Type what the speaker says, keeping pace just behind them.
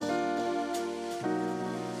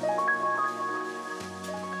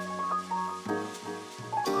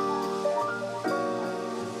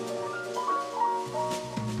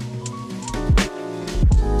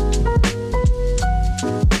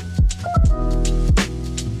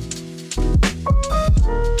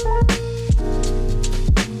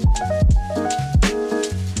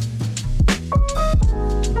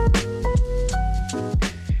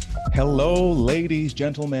Hello, ladies,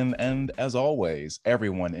 gentlemen, and as always,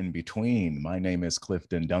 everyone in between. My name is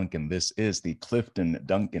Clifton Duncan. This is the Clifton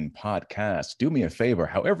Duncan podcast. Do me a favor,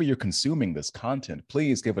 however you're consuming this content,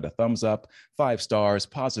 please give it a thumbs up, 5 stars,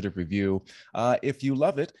 positive review. If you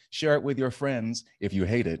love it, share it with your friends. If you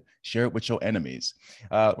hate it, share it with your enemies.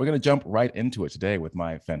 We're going to jump right into it today with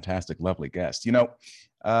my fantastic, lovely guest.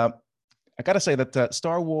 I got to say that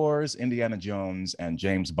Star Wars, Indiana Jones, and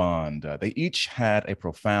James Bond, they each had a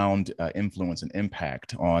profound influence and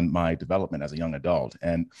impact on my development as a young adult.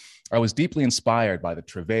 And I was deeply inspired by the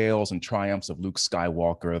travails and triumphs of Luke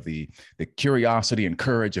Skywalker, the curiosity and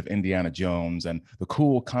courage of Indiana Jones, and the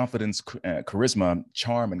cool confidence, charisma,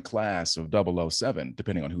 charm, and class of 007,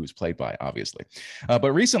 depending on who he's played by, obviously.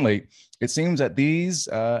 But recently, it seems that these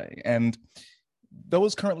and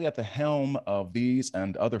those currently at the helm of these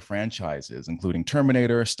and other franchises, including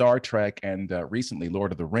Terminator, Star Trek, and recently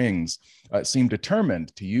Lord of the Rings, seem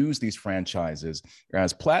determined to use these franchises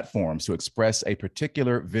as platforms to express a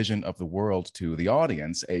particular vision of the world to the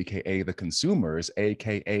audience, aka the consumers,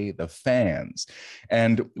 aka the fans.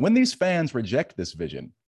 And when these fans reject this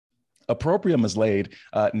vision, opprobrium is laid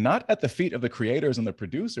not at the feet of the creators and the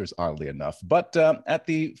producers, oddly enough, but at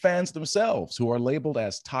the fans themselves, who are labeled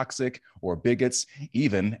as toxic or bigots,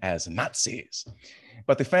 even as Nazis.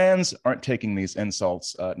 But the fans aren't taking these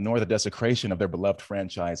insults, nor the desecration of their beloved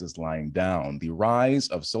franchises lying down. The rise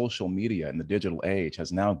of social media in the digital age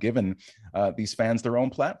has now given these fans their own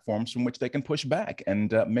platforms from which they can push back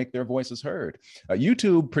and make their voices heard.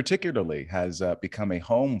 YouTube particularly has become a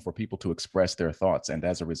home for people to express their thoughts. And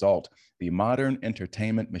as a result, the modern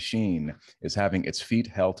entertainment machine is having its feet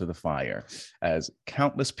held to the fire as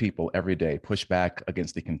countless people every day push back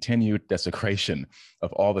against the continued desecration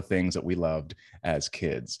of all the things that we loved as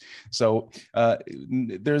kids. So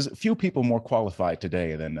there's few people more qualified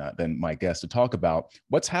today than my guest to talk about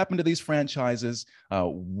what's happened to these franchises.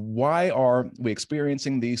 Why are we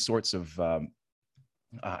experiencing these sorts of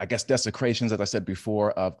I guess desecrations, as I said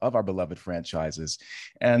before, of our beloved franchises,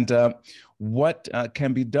 and what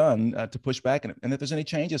can be done to push back, and if there's any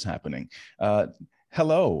changes happening.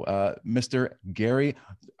 Hello, Mr. Gary.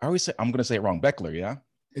 I'm going to say it wrong. Beckler, yeah.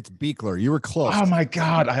 It's Beekler. You were close. Oh my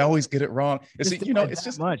God, I always get it wrong. It's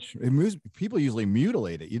just much. People usually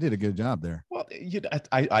mutilate it. You did a good job there. Well,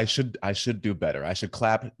 I should do better. I should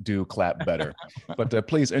clap better. But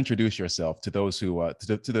please introduce yourself to those who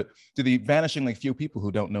to the vanishingly few people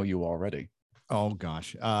who don't know you already. Oh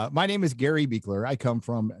gosh. My name is Gary Beekler. I come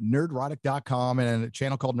from nerdrotic.com and a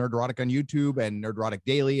channel called Nerdrotic on YouTube and Nerdrotic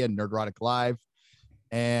Daily and Nerdrotic Live.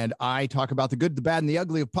 And I talk about the good, the bad, and the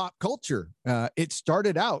ugly of pop culture. It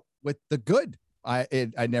started out with the good. I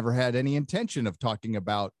never had any intention of talking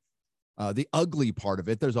about the ugly part of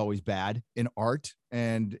it. There's always bad in art,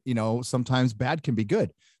 and sometimes bad can be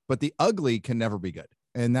good, but the ugly can never be good.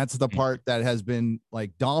 And that's the part that has been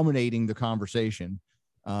like dominating the conversation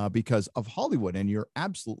because of Hollywood. And you're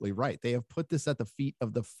absolutely right. They have put this at the feet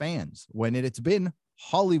of the fans when it's been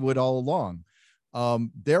Hollywood all along.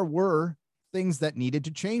 There were things that needed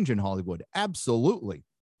to change in Hollywood. Absolutely.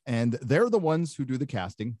 And they're the ones who do the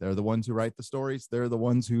casting. They're the ones who write the stories. They're the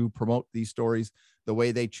ones who promote these stories the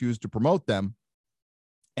way they choose to promote them.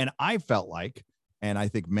 And I felt like, and I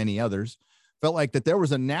think many others felt like, that there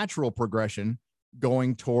was a natural progression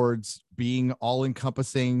going towards being all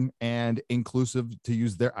encompassing and inclusive, to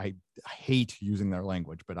use their, I hate using their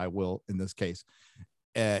language, but I will in this case,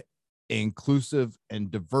 inclusive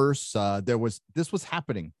and diverse. This was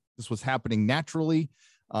happening. This was happening naturally,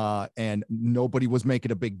 and nobody was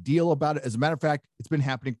making a big deal about it. As a matter of fact, it's been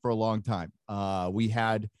happening for a long time. We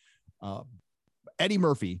had Eddie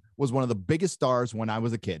Murphy was one of the biggest stars when I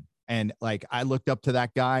was a kid. And like, I looked up to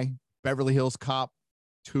that guy. Beverly Hills Cop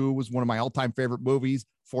 2 was one of my all-time favorite movies.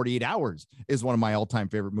 48 Hours is one of my all-time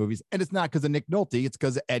favorite movies. And it's not because of Nick Nolte. It's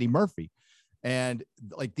because of Eddie Murphy. And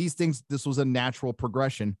like these things, this was a natural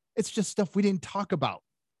progression. It's just stuff we didn't talk about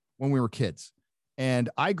when we were kids. And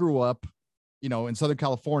I grew up, in Southern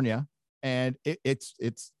California, and it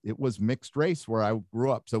was mixed race where I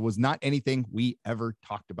grew up. So it was not anything we ever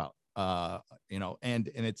talked about,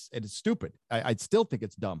 and it's stupid. I still think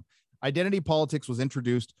it's dumb. Identity politics was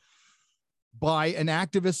introduced by an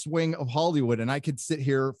activist wing of Hollywood. And I could sit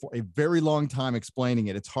here for a very long time explaining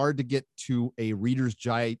it. It's hard to get to a Reader's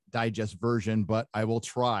Digest version, but I will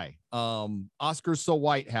try. Oscar So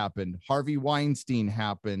White happened. Harvey Weinstein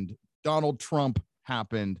happened. Donald Trump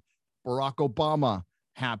happened. Barack Obama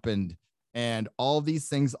happened. And all of these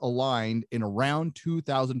things aligned in around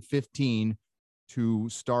 2015 to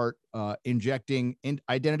start injecting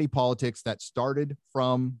identity politics that started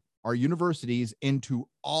from our universities into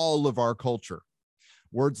all of our culture.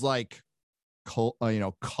 Words like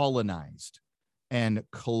colonized and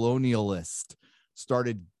colonialist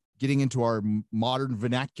started getting into our modern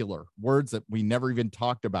vernacular, words that we never even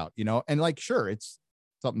talked about, and like, sure, it's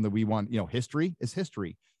something that we want, history is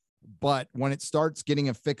history. But when it starts getting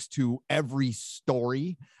affixed to every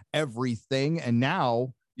story, everything, and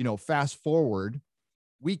now, fast forward,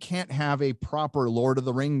 we can't have a proper Lord of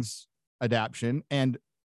the Rings adaptation. And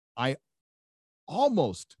I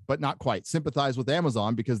almost, but not quite, sympathize with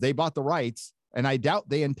Amazon because they bought the rights. And I doubt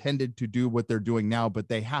they intended to do what they're doing now, but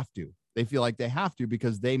they have to. They feel like they have to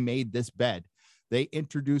because they made this bed. They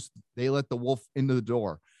let the wolf into the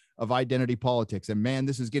door of identity politics. And man,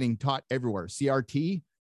 this is getting taught everywhere.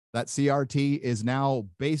 That CRT is now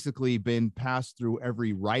basically been passed through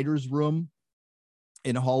every writer's room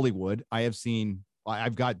in Hollywood.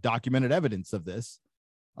 I've got documented evidence of this.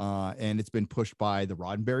 And it's been pushed by the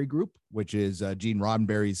Roddenberry Group, which is Gene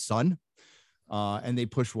Roddenberry's son. And they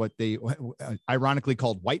push what they ironically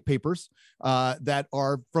called white papers that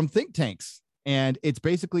are from think tanks. And it's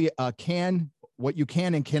basically what you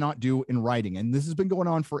can and cannot do in writing. And this has been going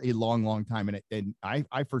on for a long, long time. And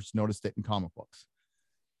I first noticed it in comic books.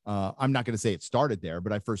 I'm not going to say it started there,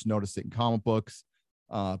 but I first noticed it in comic books.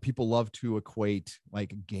 People love to equate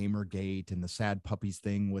like Gamergate and the sad puppies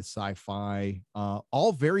thing with sci-fi,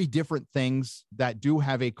 all very different things that do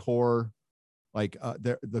have a core. Like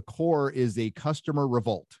the core is a customer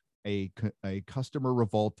revolt, a customer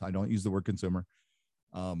revolt. I don't use the word consumer,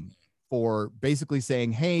 for basically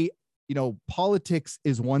saying, hey, politics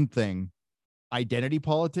is one thing, identity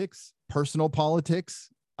politics, personal politics,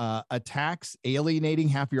 attacks, alienating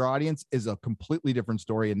half your audience is a completely different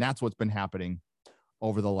story. And that's what's been happening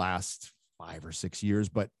over the last 5 or 6 years.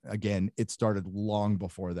 But again, it started long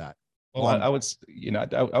before that. Well, I would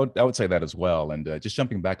say that as well. And just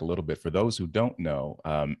jumping back a little bit, for those who don't know,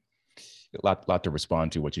 a lot to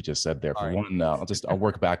respond to what you just said there. For one, I'll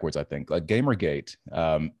work backwards. I think Gamergate.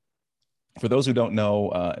 For those who don't know,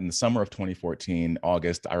 in the summer of 2014,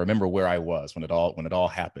 August, I remember where I was when it all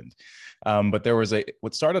happened. But there was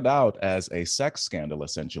what started out as a sex scandal,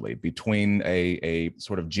 essentially, between a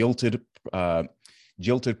sort of jilted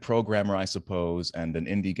programmer, I suppose, and an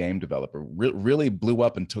indie game developer. Really blew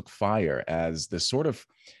up and took fire as this sort of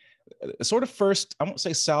first, I won't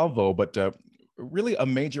say salvo, but really a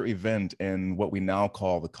major event in what we now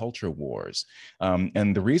call the culture wars.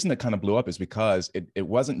 And the reason it kind of blew up is because it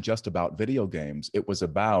wasn't just about video games. It was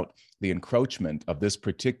about the encroachment of this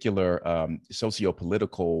particular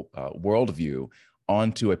socio-political worldview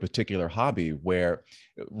onto a particular hobby where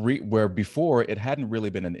before it hadn't really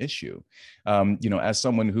been an issue. As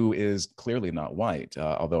someone who is clearly not white,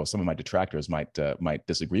 although some of my detractors might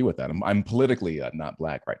disagree with that. I'm politically not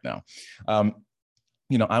Black right now.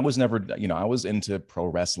 I was never, I was into pro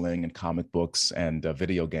wrestling and comic books and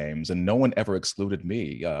video games, and no one ever excluded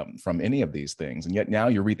me from any of these things. And yet now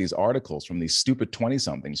you read these articles from these stupid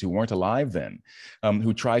 20-somethings who weren't alive then,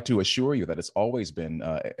 who try to assure you that it's always been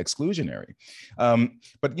exclusionary.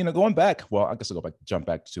 But, going back, well, I guess I'll jump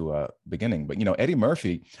back to beginning. But, Eddie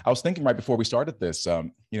Murphy, I was thinking right before we started this,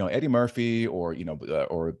 Eddie Murphy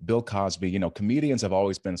or Bill Cosby, comedians have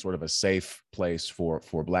always been sort of a safe place for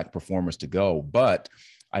Black performers to go. But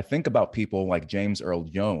I think about people like James Earl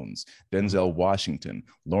Jones, Denzel Washington,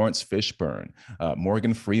 Lawrence Fishburne,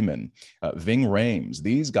 Morgan Freeman, Ving Rhames.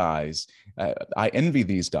 These guys, I envy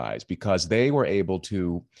these guys because they were able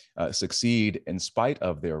to succeed in spite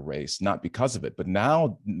of their race, not because of it. But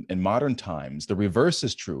now in modern times, the reverse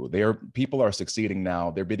is true. People are succeeding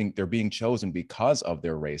now. They're being chosen because of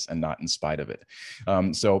their race and not in spite of it.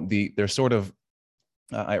 They're sort of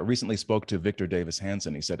I recently spoke to Victor Davis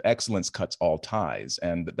Hanson. He said, excellence cuts all ties.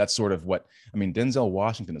 And that's sort of Denzel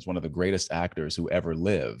Washington is one of the greatest actors who ever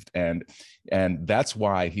lived. And that's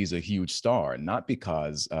why he's a huge star, not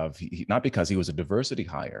because he was a diversity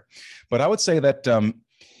hire. But I would say that,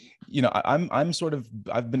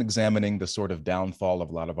 I've been examining the sort of downfall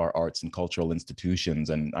of a lot of our arts and cultural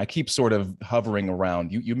institutions. And I keep sort of hovering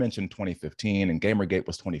around, you mentioned 2015 and Gamergate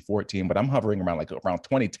was 2014, but I'm hovering around around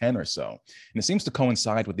 2010 or so. And it seems to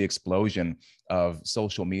coincide with the explosion of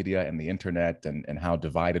social media and the internet and how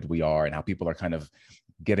divided we are and how people are kind of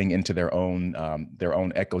getting into their own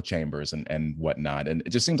echo chambers and whatnot. And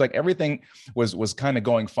it just seems like everything was kind of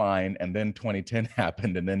going fine. And then 2010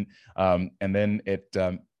 happened. And then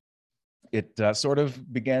it sort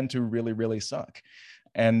of began to really, really suck.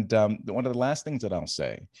 And one of the last things that I'll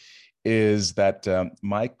say is that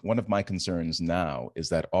one of my concerns now is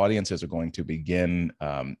that audiences are going to begin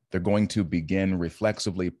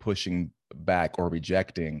reflexively pushing back or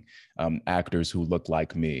rejecting actors who look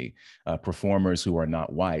like me, performers who are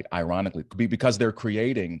not white, ironically, because they're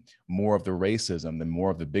creating more of the racism and more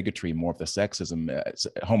of the bigotry, more of the sexism,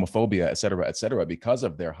 homophobia, et cetera, because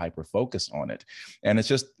of their hyper focus on it. And it's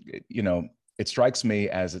just, it strikes me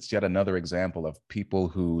as it's yet another example of people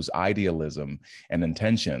whose idealism and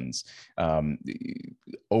intentions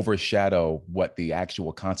overshadow what the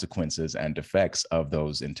actual consequences and effects of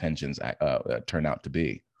those intentions turn out to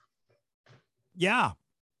be. Yeah.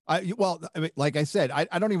 Well, I mean, like I said,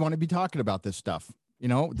 I don't even want to be talking about this stuff.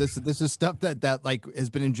 This is stuff that like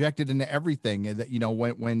has been injected into everything. And that,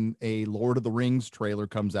 when a Lord of the Rings trailer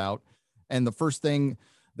comes out and the first thing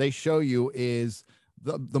they show you is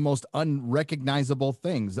the most unrecognizable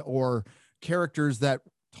things or characters that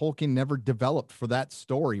Tolkien never developed for that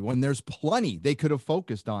story, when there's plenty they could have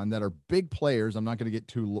focused on that are big players. I'm not going to get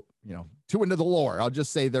too into the lore. I'll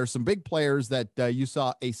just say there's some big players that you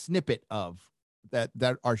saw a snippet of that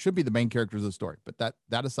should be the main characters of the story. But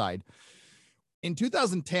that aside, in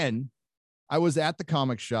 2010, I was at the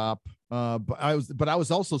comic shop, but I was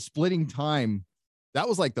also splitting time. That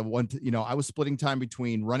was like the one, I was splitting time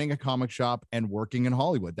between running a comic shop and working in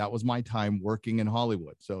Hollywood. That was my time working in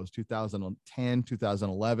Hollywood. So it was 2010,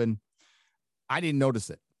 2011. I didn't notice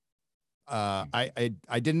it. I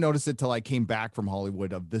didn't notice it till I came back from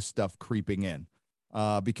Hollywood of this stuff creeping in,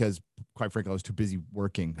 because quite frankly, I was too busy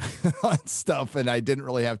working on stuff and I didn't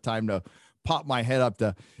really have time to pop my head up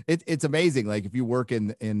to it. It's amazing. Like if you work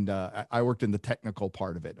I worked in the technical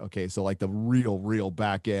part of it. Okay. So like the real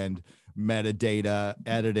back end metadata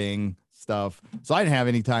editing stuff. So I didn't have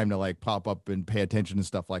any time to like pop up and pay attention to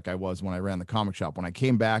stuff like I was when I ran the comic shop. When I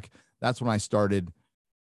came back, that's when I started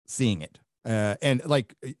seeing it. And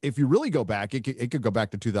like, if you really go back, it could go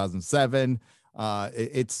back to 2007.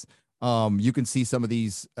 You can see some of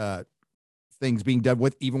these, things being done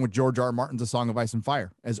with George R. R. Martin's A Song of Ice and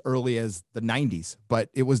Fire as early as the 90s, but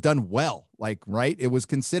it was done well, like, right. It was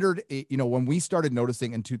considered, when we started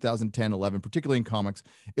noticing in 2010, 11, particularly in comics,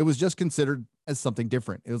 it was just considered as something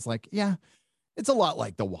different. It was like, yeah, it's a lot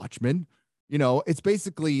like The Watchmen. It's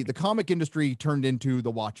basically the comic industry turned into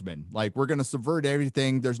The Watchmen. Like, we're going to subvert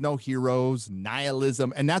everything. There's no heroes,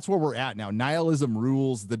 nihilism. And that's where we're at now. Nihilism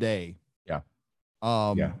rules the day. Yeah.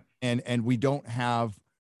 And we don't have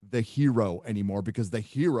the hero anymore because the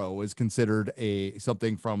hero is considered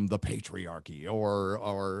something from the patriarchy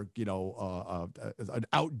or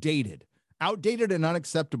outdated and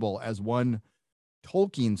unacceptable, as one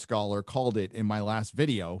Tolkien scholar called it in my last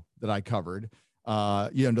video that I covered.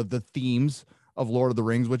 The themes of Lord of the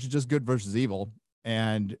Rings, which is just good versus evil,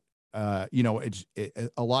 and a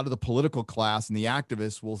lot of the political class and the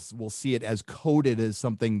activists will see it as coded as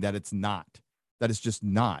something that it's not, that it's just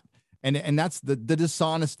not. And that's the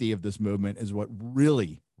dishonesty of this movement is what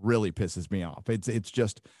really, really pisses me off. It's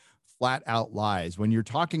just flat out lies. When you're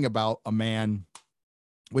talking about a man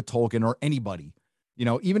with Tolkien or anybody,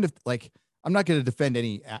 even if, like, I'm not going to defend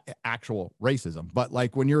any actual racism, but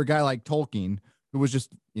like when you're a guy like Tolkien, who was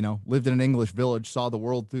just, lived in an English village, saw the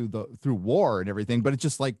world through war and everything, but it's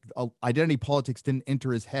just like identity politics didn't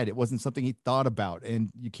enter his head. It wasn't something he thought about. And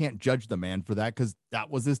you can't judge the man for that because that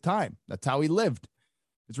was his time. That's how he lived.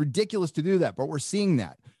 It's ridiculous to do that, but we're seeing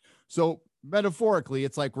that. So metaphorically,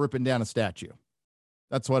 it's like ripping down a statue.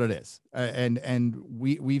 That's what it is. And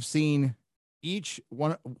we've seen each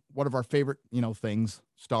one of our favorite, things,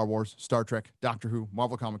 Star Wars, Star Trek, Doctor Who,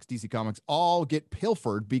 Marvel Comics, DC Comics, all get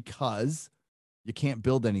pilfered because you can't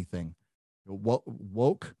build anything.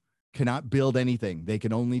 Woke cannot build anything. They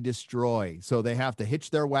can only destroy. So they have to hitch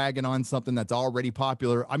their wagon on something that's already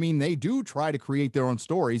popular. I mean, they do try to create their own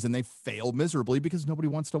stories and they fail miserably because nobody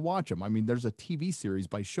wants to watch them. I mean, there's a TV series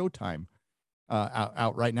by Showtime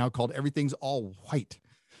out right now called Everything's All White.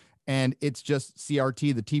 And it's just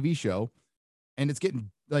CRT, the TV show. And it's getting,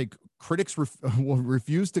 like, critics will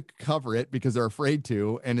refuse to cover it because they're afraid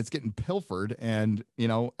to, and it's getting pilfered, and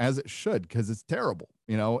as it should, because it's terrible.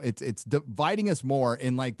 It's dividing us more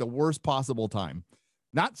in like the worst possible time.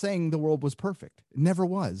 Not saying the world was perfect, it never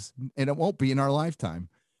was, and it won't be in our lifetime.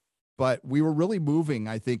 But we were really moving,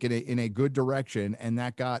 I think, in a good direction, and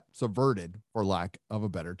that got subverted, for lack of a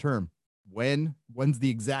better term. When's the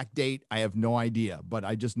exact date? I have no idea, but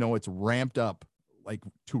I just know it's ramped up like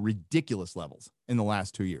to ridiculous levels in the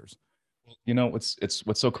last 2 years. What's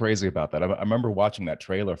so crazy about that? I remember watching that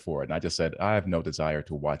trailer for it, and I just said, I have no desire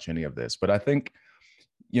to watch any of this. But I think,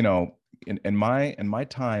 in my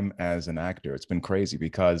time as an actor, it's been crazy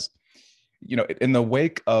because, in the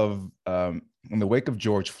wake of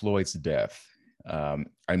George Floyd's death,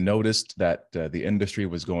 I noticed that the industry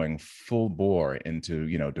was going full bore into,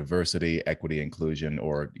 diversity, equity, inclusion,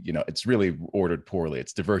 or, it's really ordered poorly.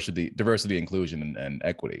 It's diversity, inclusion, and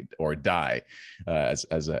equity, or DIE, as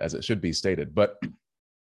it should be stated. But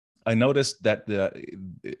I noticed that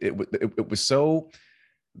it was so,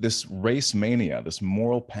 this race mania, this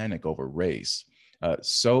moral panic over race,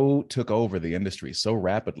 so took over the industry so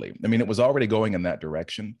rapidly. I mean, it was already going in that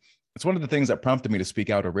direction. It's one of the things that prompted me to speak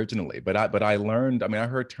out originally. But I learned. I mean, I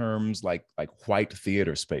heard terms like white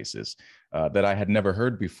theater spaces that I had never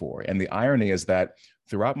heard before. And the irony is that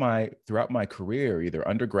throughout my career, either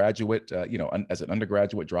undergraduate, as an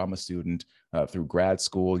undergraduate drama student, through grad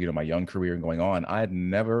school, my young career and going on,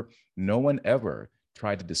 no one ever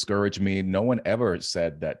tried to discourage me. No one ever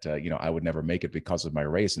said that I would never make it because of my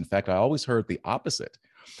race. In fact, I always heard the opposite.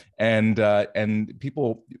 And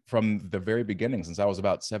people from the very beginning, since I was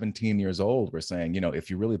about 17 years old, were saying, if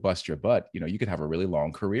you really bust your butt, you could have a really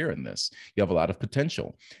long career in this. You have a lot of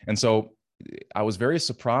potential. And so I was very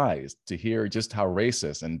surprised to hear just how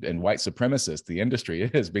racist and white supremacist the industry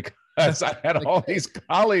is, because I had all these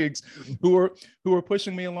colleagues who were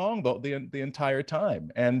pushing me along the entire time.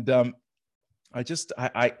 And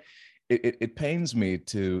it pains me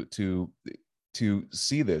to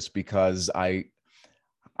see this, because I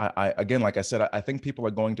again, like I said, I think people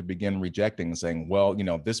are going to begin rejecting and saying, well,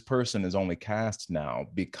 this person is only cast now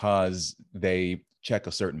because they check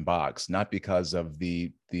a certain box, not because of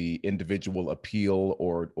the individual appeal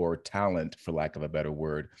or talent, for lack of a better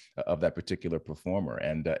word, of that particular performer.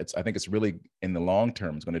 And I think it's really, in the long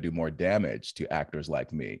term, it's going to do more damage to actors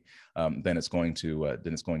like me than it's going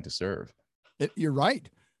to serve. You're right.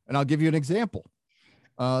 And I'll give you an example.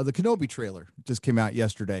 The Kenobi trailer just came out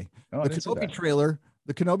yesterday. Oh,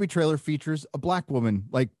 The Kenobi trailer features a black woman,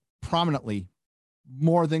 like, prominently,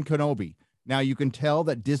 more than Kenobi. Now, you can tell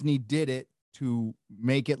that Disney did it to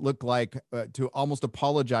make it look like, to almost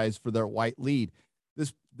apologize for their white lead.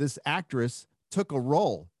 This actress took a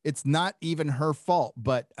role. It's not even her fault,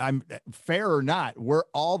 but I'm fair or not,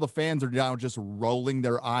 all the fans are now just rolling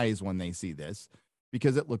their eyes when they see this,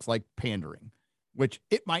 because it looks like pandering, which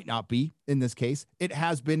it might not be in this case. It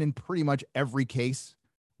has been in pretty much every case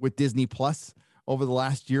with Disney Plus over the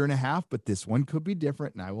last year and a half, but this one could be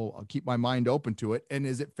different, and I'll keep my mind open to it. And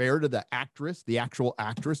is it fair to the actress, the actual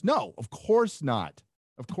actress? No, of course not.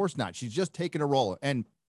 Of course not. She's just taking a role. And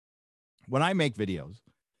when I make videos,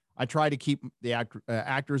 I try to keep the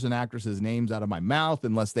actors and actresses' names out of my mouth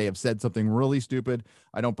unless they have said something really stupid.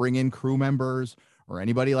 I don't bring in crew members or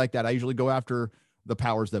anybody like that. I usually go after the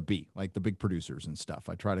powers that be, like the big producers and stuff.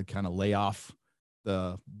 I try to kind of lay off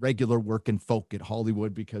the regular working folk at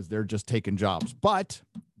Hollywood, because they're just taking jobs, but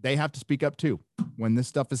they have to speak up too when this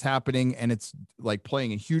stuff is happening, and it's like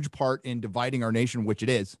playing a huge part in dividing our nation, which it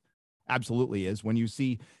is, absolutely is. When you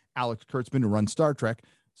see Alex Kurtzman, who runs Star Trek,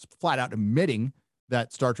 flat out admitting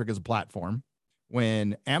that Star Trek is a platform,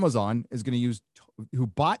 when Amazon is going to use, who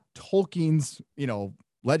bought Tolkien's,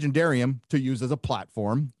 Legendarium to use as a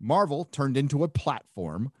platform, Marvel turned into a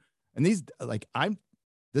platform. And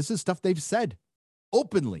this is stuff they've said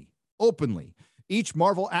openly. Each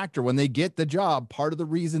Marvel actor, when they get the job, part of the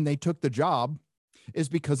reason they took the job is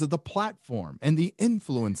because of the platform and the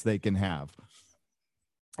influence they can have.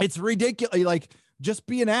 It's ridiculous. Like, just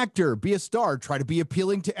be an actor, be a star, try to be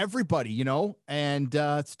appealing to everybody, and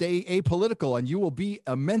stay apolitical, and you will be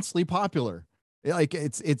immensely popular. Like,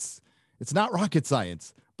 it's not rocket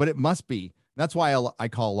science, but it must be. That's why I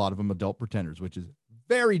call a lot of them adult pretenders, which is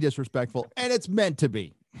very disrespectful, and it's meant to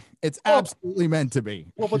be. It's absolutely meant to be.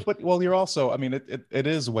 Well, you're also, I mean, it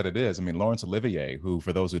is what it is. I mean, Laurence Olivier, who,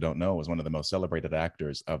 for those who don't know, is one of the most celebrated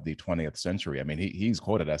actors of the 20th century. I mean, he's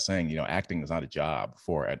quoted as saying, acting is not a job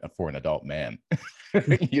for an adult man.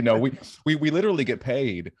 We literally get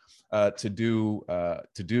paid to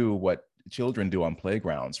do what children do on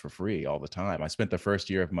playgrounds for free all the time. I spent the first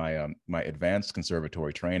year of my advanced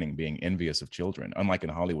conservatory training being envious of children, unlike in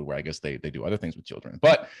Hollywood, where I guess they do other things with children.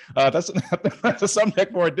 But that's a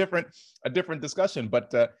subject for a different discussion.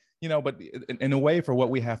 But in a way, for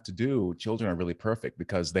what we have to do, children are really perfect,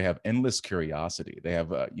 because they have endless curiosity. They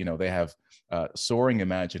have soaring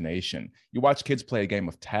imagination. You watch kids play a game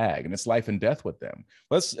of tag, and it's life and death with them.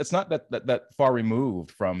 Well, it's not that far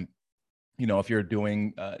removed from, if you're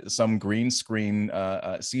doing some green screen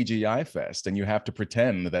CGI fest, and you have to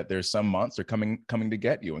pretend that there's some monster coming to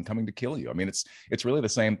get you and coming to kill you. I mean, it's really the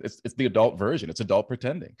same. It's the adult version. It's adult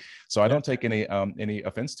pretending. So I don't take any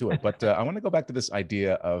offense to it. But I want to go back to this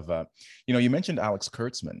idea of, you mentioned Alex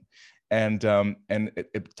Kurtzman. And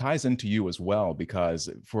it ties into you as well, because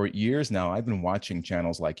for years now, I've been watching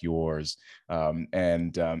channels like yours,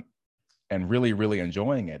 and and really, really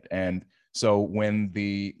enjoying it. And so when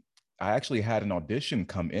I actually had an audition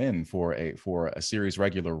come in for a series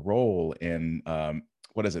regular role in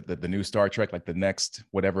what is it, the new Star Trek, like the next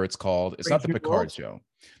whatever it's called. It's not Strange the New Picard Worlds? show.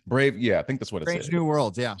 Brave, yeah, I think that's what it's. Strange New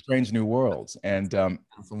Worlds, yeah. Strange New Worlds. And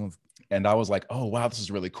I was like, oh wow, this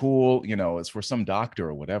is really cool. You know, it's for some doctor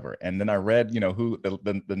or whatever. And then I read, you know, who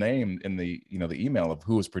the name in the, you know, the email of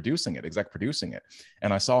who was producing it, exec producing it.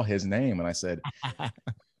 And I saw his name and I said,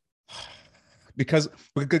 because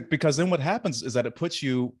then what happens is that it puts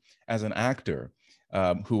you as an actor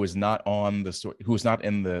who is not on the story, who is not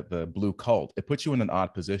in the blue cult. It puts you in an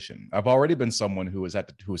odd position. I've already been someone who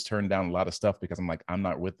has turned down a lot of stuff because I'm like, I'm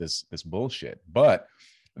not with this bullshit. But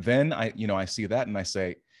then I see that and I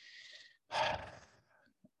say,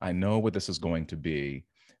 I know what this is going to be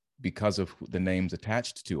because of the names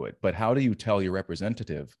attached to it. But how do you tell your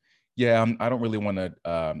representative, yeah, I don't really want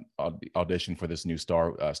to audition for this new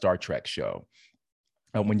Star Trek show?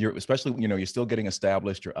 When you're, especially, you know, you're still getting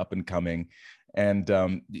established, you're up and coming, and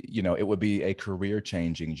you know, it would be a career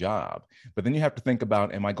changing job. But then you have to think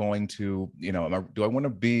about, am I going to, you know, do I want to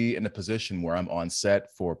be in a position where I'm on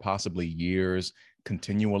set for possibly years,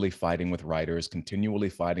 continually fighting with writers, continually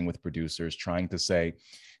fighting with producers, trying to say,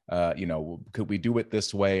 you know, could we do it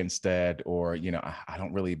this way instead? Or, you know, I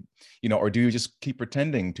don't really, you know, or do you just keep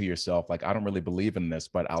pretending to yourself, like, I don't really believe in this,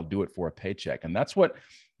 but I'll do it for a paycheck? And that's what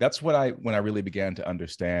when I really began to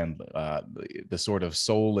understand the sort of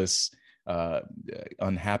soulless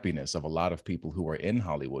unhappiness of a lot of people who are in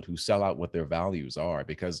Hollywood, who sell out what their values are.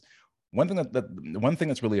 Because one thing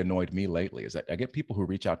that's really annoyed me lately is that I get people who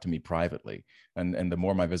reach out to me privately, and the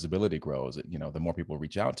more my visibility grows, you know, the more people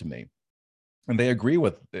reach out to me. And they agree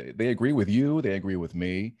with you, they agree with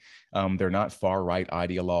me. They're not far right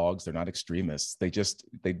ideologues, they're not extremists.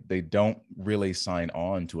 They don't really sign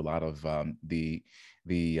on to a lot of the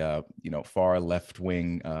you know, far left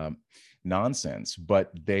wing nonsense,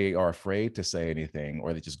 but they are afraid to say anything,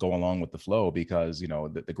 or they just go along with the flow because, you know,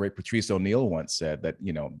 the great Patrice O'Neill once said that,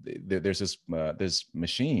 you know, there's this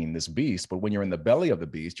machine, this beast, but when you're in the belly of the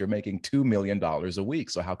beast, you're making $2 million a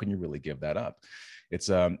week. So how can you really give that up? It's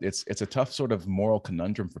a tough sort of moral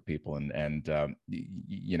conundrum for people, and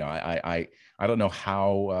you know, I don't know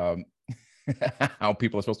how how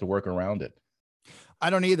people are supposed to work around it. I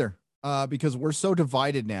don't either, because we're so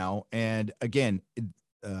divided now. And again,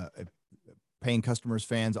 paying customers,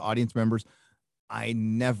 fans, audience members, I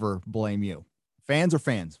never blame you. Fans are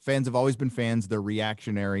fans. Fans have always been fans. They're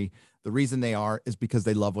reactionary. The reason they are is because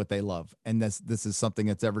they love what they love. And this is something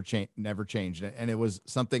that's never changed. And it was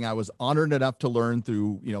something I was honored enough to learn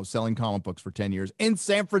through, you know, selling comic books for 10 years in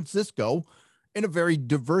San Francisco, in a very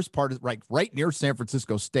diverse part of, right near San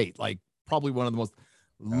Francisco State, like probably one of the most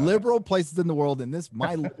liberal places in the world. And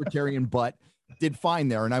my libertarian butt did fine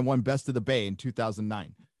there. And I won Best of the Bay in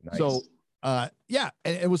 2009. Nice. So yeah,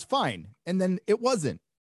 and it was fine. And then it wasn't.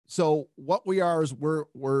 So what we are is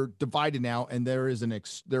we're divided now, and there is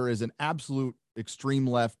an absolute extreme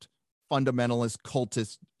left, fundamentalist,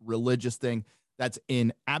 cultist, religious thing that's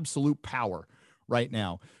in absolute power right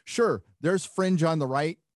now. Sure, there's fringe on the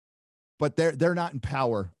right, but they're not in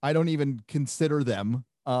power. I don't even consider them.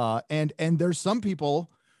 And there's some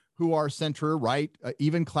people who are center right,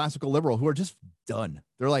 even classical liberal, who are just done.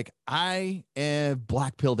 They're like, I have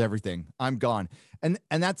black pilled everything. I'm gone, and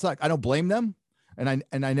that's like, I don't blame them. And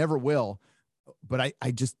I never will, but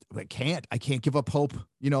I can't give up hope.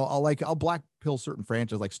 You know, I'll black pill certain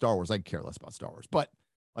franchises like Star Wars. I care less about Star Wars, but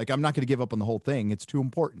like, I'm not going to give up on the whole thing. It's too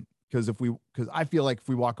important, because I feel like if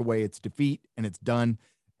we walk away, it's defeat and it's done.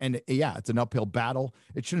 And yeah, it's an uphill battle.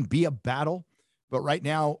 It shouldn't be a battle, but right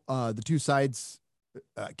now, the two sides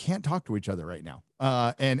can't talk to each other right now.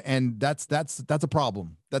 And that's a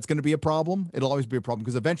problem. That's going to be a problem. It'll always be a problem,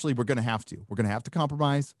 because eventually we're going to have to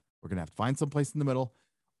compromise. We're going to have to find some place in the middle,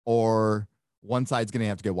 or one side's going to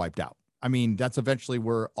have to get wiped out. I mean, that's eventually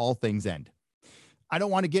where all things end. I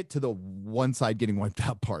don't want to get to the one side getting wiped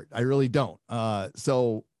out part. I really don't.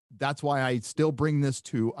 So that's why I still bring this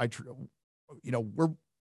to, you know,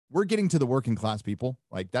 we're getting to the working class people.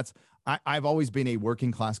 Like, I've always been a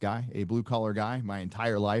working class guy, a blue collar guy my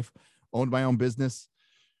entire life, owned my own business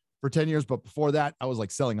for 10 years. But before that, I was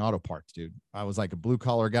like selling auto parts, dude. I was like a blue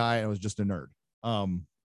collar guy. I was just a nerd.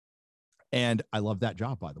 And I love that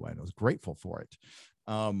job, by the way, and I was grateful for it.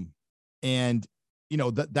 And you know,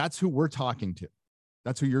 that's who we're talking to.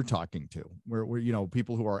 That's who you're talking to. We're, you know,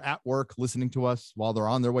 people who are at work listening to us while they're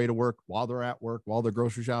on their way to work, while they're at work, while they're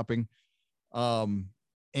grocery shopping.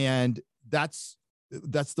 And that's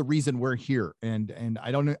the reason we're here. And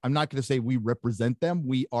I'm not going to say we represent them.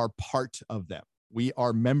 We are part of them. We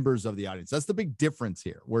are members of the audience. That's the big difference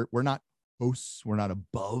here. We're not hosts. We're not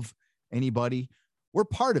above anybody. We're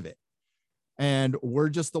part of it. And we're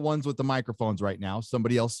just the ones with the microphones right now.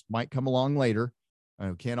 Somebody else might come along later.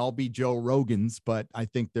 Can't all be Joe Rogans, but I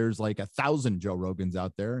think there's like 1,000 Joe Rogans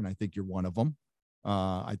out there, and I think you're one of them.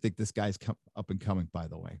 I think this guy's up and coming, by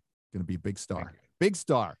the way. Going to be a big star. Big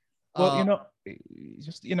star. Well,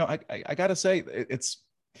 I got to say,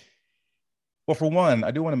 well, for one, I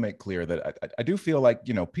do want to make clear that I do feel like,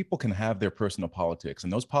 people can have their personal politics,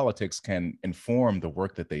 and those politics can inform the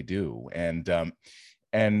work that they do. And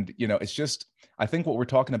it's just, I think what we're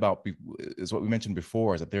talking about is what we mentioned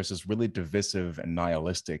before, is that there's this really divisive and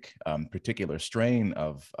nihilistic particular strain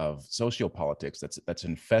of sociopolitics that's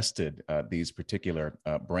infested these particular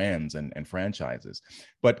brands and franchises.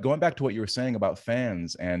 But going back to what you were saying about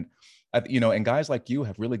fans, and and guys like you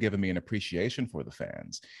have really given me an appreciation for the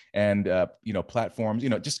fans, and platforms,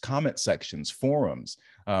 just comment sections, forums,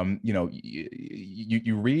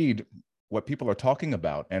 you read what people are talking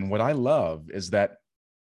about. And what I love is that,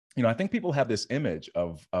 I think people have this image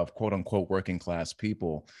of quote unquote working class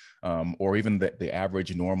people, or even the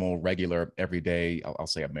average, normal, regular, everyday, I'll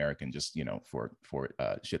say American, just, for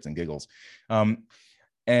shits and giggles.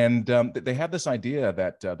 They have this idea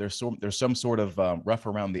that there's some sort of rough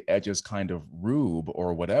around the edges kind of rube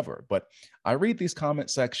or whatever. But I read these comment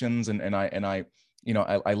sections, and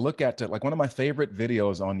I look at like one of my favorite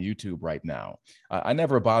videos on YouTube right now. I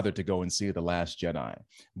never bothered to go and see The Last Jedi,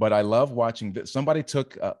 but I love watching that. Somebody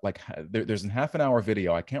took there's a half an hour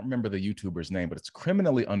video. I can't remember the YouTuber's name, but it's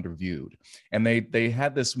criminally underviewed. And they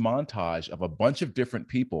had this montage of a bunch of different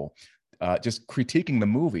people just critiquing the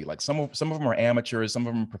movie. Like some of them are amateurs, some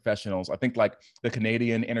of them are professionals. I think like the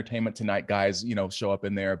Canadian Entertainment Tonight guys, show up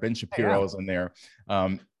in there. Ben Shapiro's in there.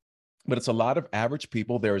 But it's a lot of average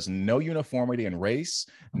people. There is no uniformity in race,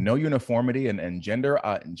 no uniformity in gender,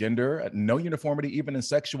 no uniformity even in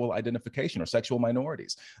sexual identification or sexual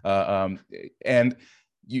minorities. And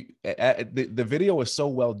the video is so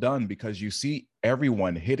well done because you see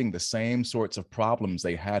everyone hitting the same sorts of problems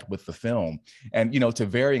they had with the film, and to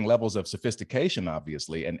varying levels of sophistication,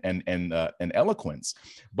 obviously, and eloquence.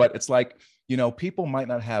 But it's like, people might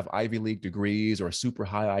not have Ivy League degrees or super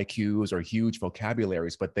high IQs or huge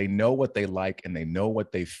vocabularies, but they know what they like and they know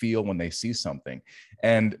what they feel when they see something.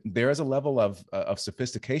 And there is a level of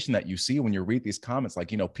sophistication that you see when you read these comments.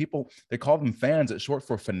 Like, people, they call them fans. It's short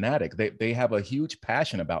for fanatic. They have a huge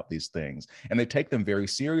passion about these things, and they take them very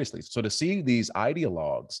seriously. So to see these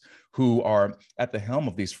ideologues who are at the helm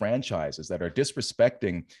of these franchises that are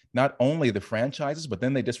disrespecting not only the franchises, but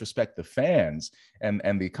then they disrespect the fans and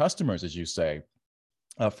the customers, as you say,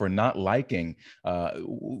 for not liking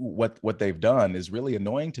what they've done, is really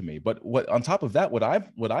annoying to me. But on top of that, what I've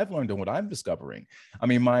learned and what I'm discovering, I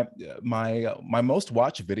mean, my most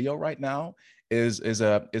watched video right now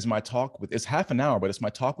is my talk with, it's half an hour, but it's my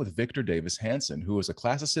talk with Victor Davis Hanson, who is a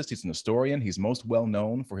classicist. He's an historian. He's most well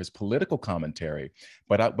known for his political commentary.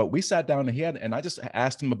 But we sat down and I just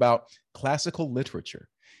asked him about classical literature,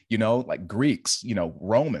 like Greeks,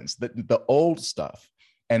 Romans, the old stuff.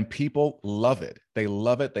 And people love it. They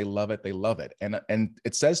love it. They love it. They love it. And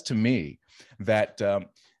it says to me that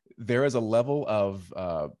there is a level of,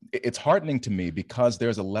 it's heartening to me because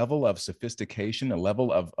there's a level of sophistication, a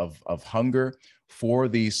level of hunger for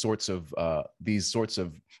these sorts of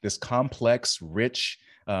this complex, rich,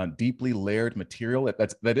 deeply layered material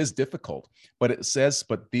that is difficult. But it says,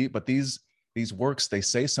 but these works, they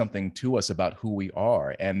say something to us about who we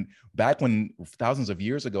are. And back when, thousands of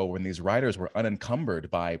years ago, when these writers were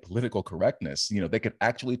unencumbered by political correctness, they could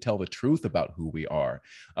actually tell the truth about who we are.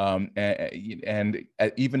 And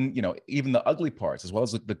even the ugly parts, as well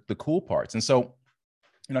as the cool parts. And so,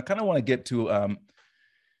 I kind of want to get to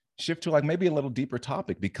shift to like maybe a little deeper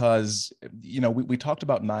topic, because we talked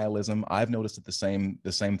about nihilism. I've noticed it the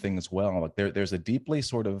same thing as well. Like there's a deeply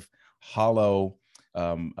sort of hollow,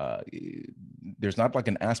 there's not like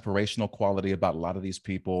an aspirational quality about a lot of these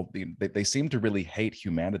people. They seem to really hate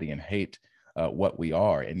humanity and hate what we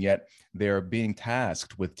are, and yet they're being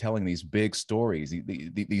tasked with telling these big stories,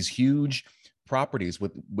 these huge properties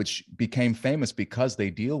which became famous because they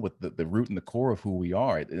deal with the root and the core of who we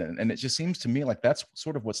are. And it just seems to me like that's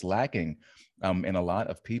sort of what's lacking in a lot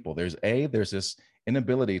of people. There's this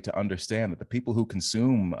inability to understand that the people who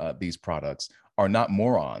consume these products are not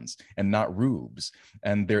morons and not rubes,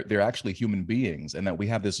 and they're actually human beings, and that we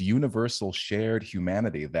have this universal shared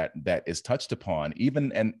humanity that is touched upon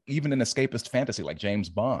even in escapist fantasy like James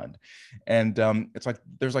Bond. And it's like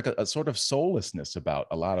there's like a sort of soullessness about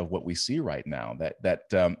a lot of what we see right now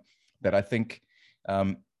that I think,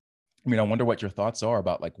 I wonder what your thoughts are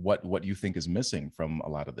about like what you think is missing from a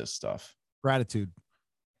lot of this stuff. Gratitude.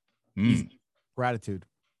 Mm. Gratitude.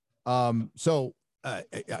 So I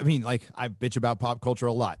mean, like, I bitch about pop culture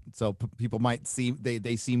a lot, so people might see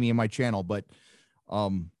they see me in my channel, but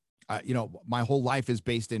you know, my whole life is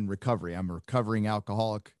based in recovery. I'm a recovering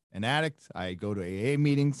alcoholic and addict. I go to AA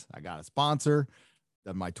meetings. I got a sponsor.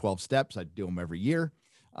 Done my 12 steps. I do them every year.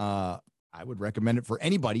 I would recommend it for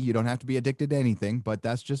anybody. You don't have to be addicted to anything, but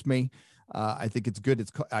that's just me. I think it's good.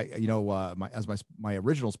 It's you know, my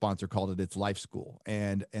original sponsor called it, it's life school,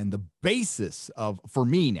 and the basis of, for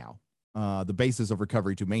me now, the basis of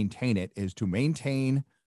recovery to maintain it is to maintain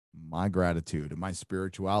my gratitude and my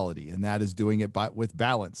spirituality, and that is doing it with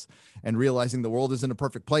balance and realizing the world isn't a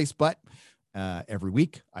perfect place, but every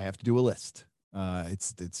week I have to do a list.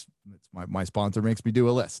 It's my sponsor makes me do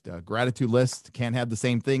a list, a gratitude list. Can't have the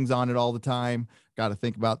same things on it all the time. Got to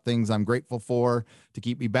think about things I'm grateful for to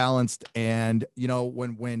keep me balanced. And you know,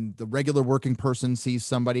 when the regular working person sees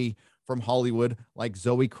somebody from Hollywood like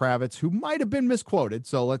Zoe Kravitz, who might have been misquoted,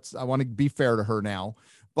 so I want to be fair to her now,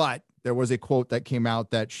 but there was a quote that came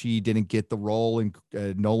out that she didn't get the role in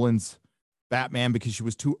Nolan's Batman because she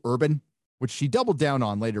was too urban, which she doubled down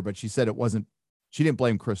on later, but she said it wasn't, she didn't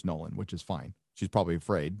blame Chris Nolan, which is fine. She's probably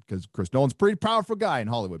afraid because Chris Nolan's a pretty powerful guy in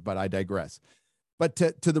Hollywood, but I digress. But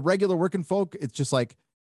to the regular working folk, it's just like,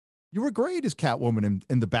 you were great as Catwoman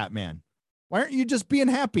in the Batman. Why aren't you just being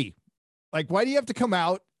happy? Like, why do you have to come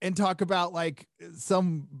out and talk about like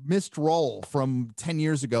some missed role from 10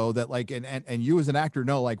 years ago that like, and you as an actor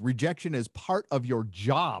know, like, rejection is part of your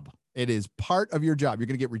job. It is part of your job. You're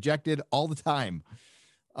going to get rejected all the time.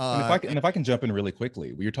 And if I can jump in really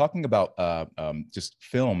quickly, you're talking about just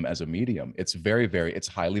film as a medium. It's it's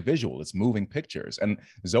highly visual. It's moving pictures. And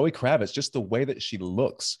Zoe Kravitz, just the way that she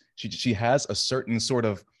looks, she has a certain sort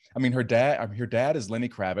of, I mean, her dad is Lenny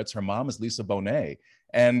Kravitz, her mom is Lisa Bonet,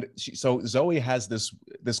 and so Zoe has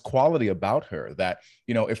this quality about her that,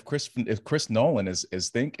 you know, if Chris Nolan is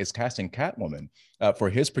casting Catwoman for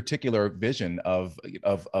his particular vision of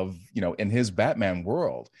you know, in his Batman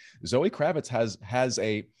world, Zoe Kravitz has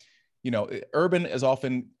a, you know, urban is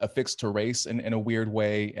often affixed to race in a weird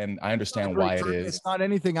way, and I understand why it is. It's not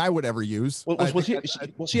anything I would ever use.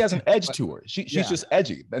 She has an edge to her. She's just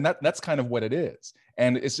edgy, and that's kind of what it is.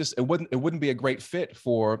 And it's just, it wouldn't be a great fit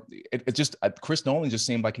for it. It just, Chris Nolan just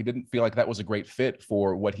seemed like he didn't feel like that was a great fit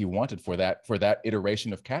for what he wanted for that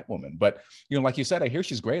iteration of Catwoman. But you know, like you said, I hear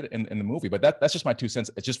she's great in the movie, but that's just my 2 cents.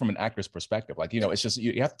 It's just from an actor's perspective. Like, you know, it's just,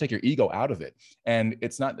 you have to take your ego out of it, and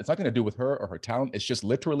it's not going to do with her or her talent. It's just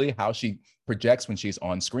literally how she projects when she's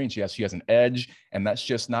on screen. She has an edge, and that's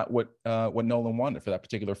just not what Nolan wanted for that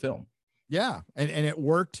particular film. Yeah, and it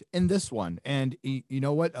worked in this one. And you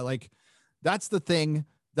know what? Like, that's the thing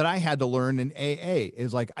that I had to learn in AA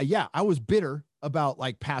is like, yeah, I was bitter about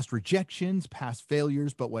like past rejections, past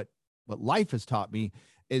failures, but what life has taught me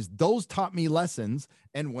is those taught me lessons.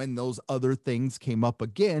 And when those other things came up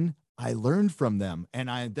again, I learned from them. And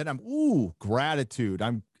I'm gratitude.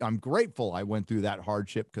 I'm grateful I went through that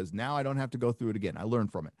hardship, because now I don't have to go through it again. I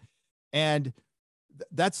learned from it. And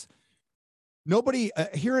that's, nobody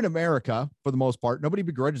here in America, for the most part, nobody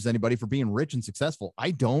begrudges anybody for being rich and successful.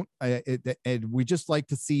 I don't. And we just like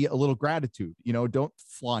to see a little gratitude. You know, don't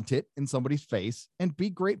flaunt it in somebody's face, and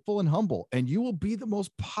be grateful and humble, and you will be the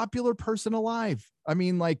most popular person alive. I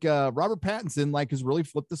mean, like Robert Pattinson, like, has really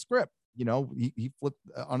flipped the script. You know, he flipped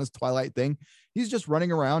on his Twilight thing. He's just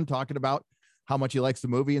running around talking about how much he likes the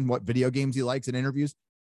movie and what video games he likes in interviews.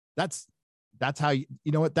 That's how you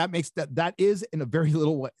know what that makes that is in a very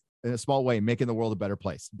little way, in a small way, making the world a better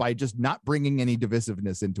place by just not bringing any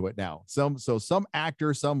divisiveness into it now. Some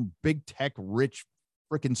actor, some big tech, rich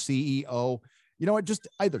freaking CEO, you know what, just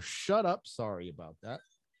either shut up. Sorry about that.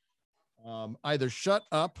 Either shut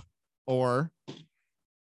up or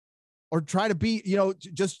try to be, you know,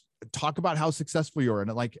 just talk about how successful you are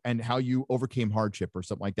and how you overcame hardship or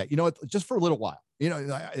something like that. You know, just for a little while. You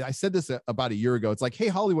know, I said this about a year ago. It's like, hey,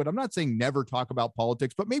 Hollywood, I'm not saying never talk about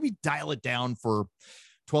politics, but maybe dial it down for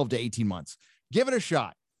 12 to 18 months. Give it a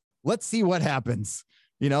shot. Let's see what happens.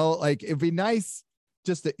 You know, like, it'd be nice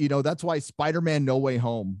just to, you know, that's why Spider-Man No Way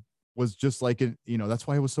Home was just like, you know, that's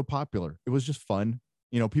why it was so popular. It was just fun.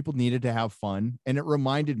 You know, people needed to have fun. And it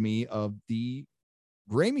reminded me of the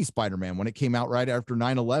Raimi Spider-Man when it came out right after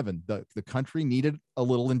 9/11. The country needed a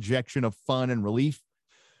little injection of fun and relief,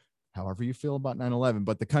 however you feel about 9/11,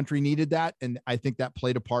 but the country needed that. And I think that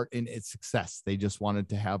played a part in its success. They just wanted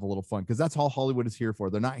to have a little fun, because that's all Hollywood is here for.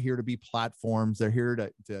 They're not here to be platforms. They're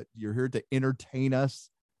here you're here to entertain us,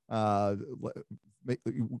 give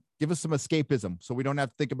us some escapism so we don't have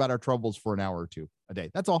to think about our troubles for an hour or two a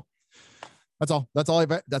day. That's all. That's all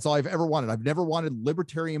I've ever wanted. I've never wanted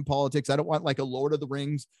libertarian politics. I don't want like a Lord of the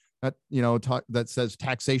Rings that, that says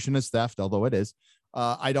taxation is theft, although it is.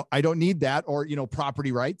 I don't need that, or,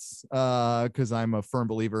 property rights, because I'm a firm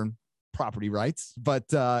believer in property rights,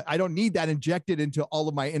 but I don't need that injected into all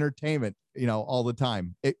of my entertainment, all the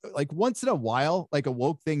time. Like once in a while, like a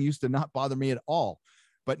woke thing used to not bother me at all.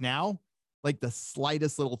 But now, like the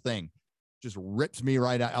slightest little thing just rips me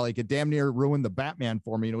right out. Like it damn near ruined the Batman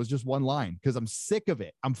for me. And it was just one line, because I'm sick of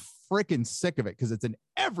it. I'm freaking sick of it, because it's in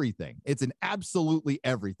everything. It's in absolutely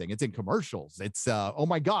everything. It's in commercials. It's oh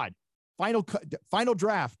my God. Final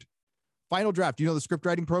draft. You know the script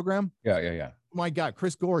writing program? Yeah. Oh my God,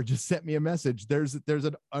 Chris Gore just sent me a message. There's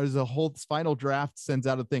a whole final draft sends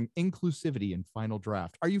out a thing, inclusivity in final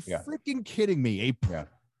draft. Are you freaking kidding me?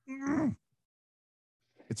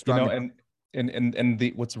 It's driving. And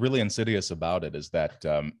the what's really insidious about it is that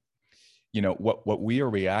what we are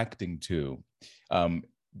reacting to,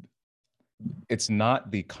 it's not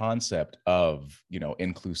the concept of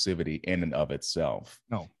inclusivity in and of itself.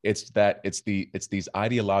 No, it's these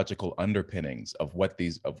ideological underpinnings of what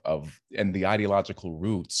these and the ideological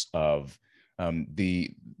roots of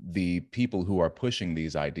the people who are pushing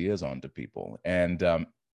these ideas onto people. And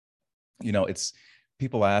it's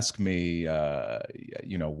people ask me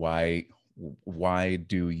why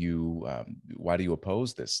do you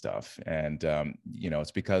oppose this stuff? And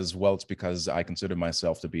it's because I consider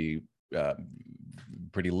myself to be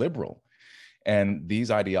pretty liberal, and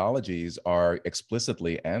these ideologies are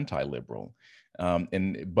explicitly anti-liberal,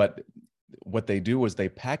 but what they do is they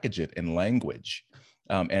package it in language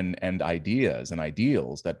and ideas and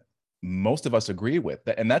ideals that most of us agree with,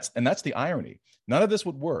 and that's the irony. None of this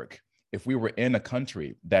would work if we were in a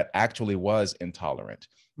country that actually was intolerant.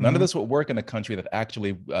 None of this would work in a country that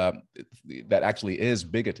actually is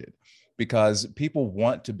bigoted, because people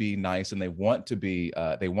want to be nice and they want to be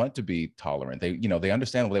tolerant. They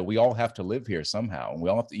understand that we all have to live here somehow, and we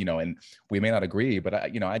all have to, and we may not agree, but I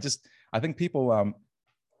think people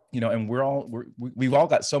and we've all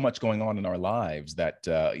got so much going on in our lives that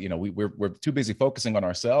we're too busy focusing on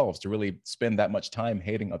ourselves to really spend that much time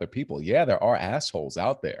hating other people. Yeah, there are assholes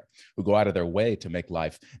out there who go out of their way to make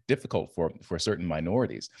life difficult for certain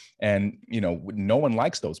minorities, and no one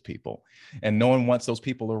likes those people, and no one wants those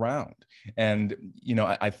people around. And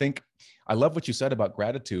I think I love what you said about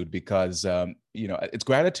gratitude, because it's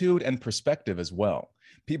gratitude and perspective as well.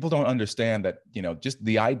 People don't understand that, just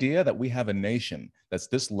the idea that we have a nation that's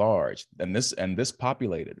this large and this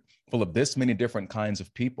populated, full of this many different kinds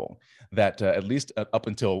of people, that at least up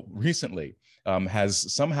until recently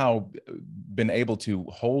has somehow been able to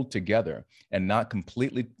hold together and not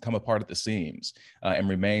completely come apart at the seams and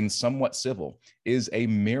remain somewhat civil, is a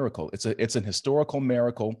miracle. It's an historical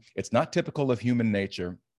miracle. It's not typical of human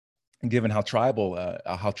nature, given how tribal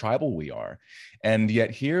we are. And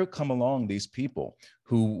yet here come along these people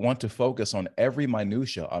who want to focus on every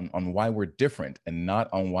minutia on why we're different and not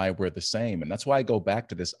on why we're the same. And that's why I go back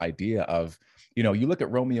to this idea of, you look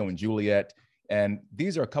at Romeo and Juliet, and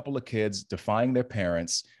these are a couple of kids defying their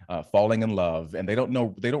parents, falling in love, and they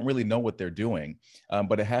don't really know what they're doing,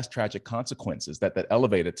 but it has tragic consequences that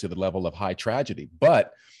elevate it to the level of high tragedy.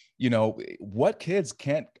 But what kids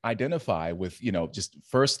can't identify with, just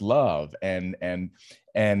first love and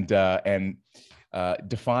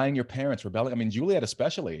defying your parents, rebelling. I mean, Juliet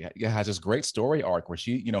especially has this great story arc where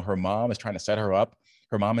she, her mom is trying to set her up.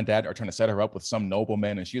 Her mom and dad are trying to set her up with some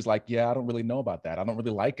nobleman, and she's like, "Yeah, I don't really know about that. I don't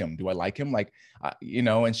really like him. Do I like him?" Like,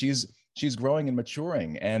 and she's growing and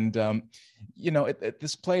maturing. And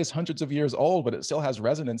this play is hundreds of years old, but it still has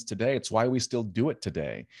resonance today. It's why we still do it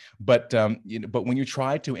today. But but when you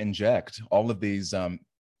try to inject all of these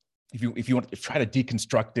if you want to try to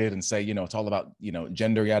deconstruct it and say, it's all about,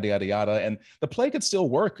 gender, yada, yada, yada. And the play could still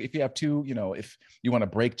work if you have two, if you want to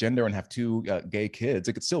break gender and have two gay kids,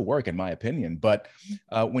 it could still work, in my opinion. But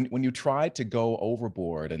when you try to go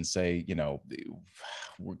overboard and say,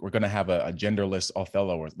 we're going to have a genderless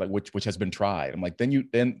Othello, or like which has been tried, I'm like, then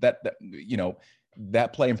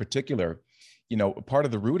that play in particular, part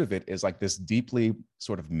of the root of it is like this deeply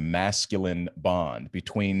sort of masculine bond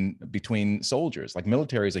between soldiers. Like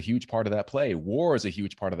military is a huge part of that play. War is a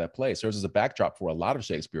huge part of that play. Serves as a backdrop for a lot of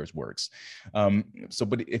Shakespeare's works.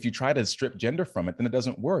 But if you try to strip gender from it, then it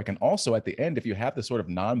doesn't work. And also at the end, if you have this sort of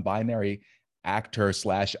non-binary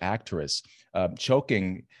actor/actress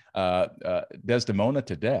choking Desdemona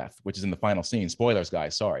to death, which is in the final scene. Spoilers,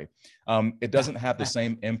 guys, sorry. It doesn't have the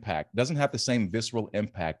same impact, doesn't have the same visceral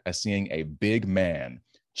impact as seeing a big man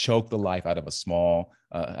choke the life out of a small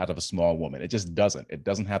woman. It just doesn't. It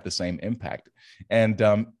doesn't have the same impact. And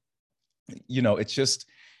it's just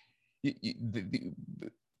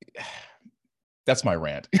That's my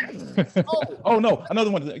rant. Oh no, another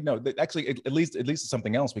one. No, actually, at least it's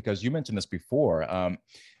something else, because you mentioned this before,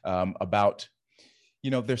 about,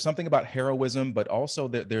 there's something about heroism, but also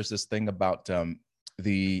there's this thing about,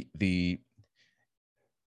 the the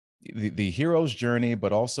the hero's journey,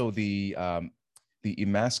 but also the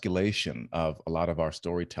emasculation of a lot of our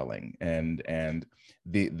storytelling, and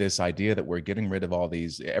this idea that we're getting rid of all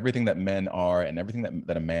these, everything that men are and everything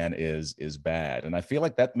that a man is bad. And I feel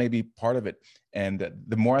like that may be part of it. And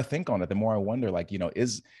the more I think on it, the more I wonder, like,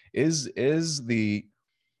 is the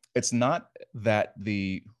it's not that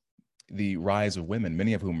the rise of women,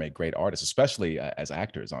 many of whom make great artists, especially as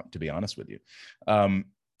actors, to be honest with you, um,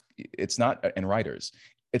 it's not, and writers,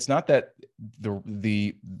 it's not that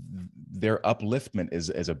their upliftment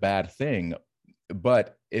is a bad thing.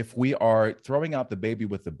 But if we are throwing out the baby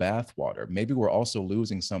with the bathwater, maybe we're also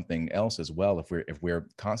losing something else as well. If we're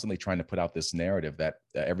constantly trying to put out this narrative that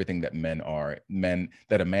everything that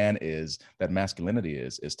that a man is, that masculinity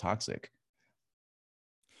is toxic.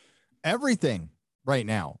 Everything right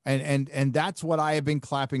now. And that's what I have been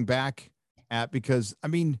clapping back at, because I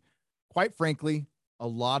mean, quite frankly, a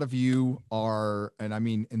lot of you are, and I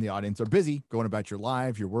mean, in the audience, are busy going about your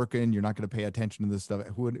life. You're working. You're not going to pay attention to this stuff.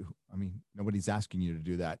 I mean, nobody's asking you to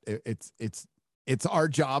do that. It's our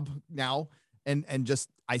job now. And just,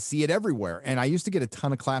 I see it everywhere. And I used to get a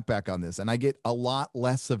ton of clapback on this, and I get a lot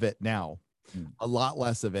less of it now, a lot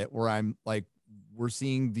less of it, where I'm like, we're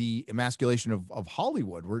seeing the emasculation of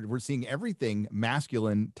Hollywood. We're seeing everything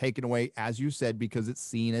masculine taken away, as you said, because it's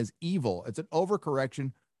seen as evil. It's an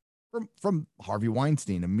overcorrection from Harvey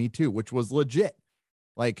Weinstein and Me Too, which was legit.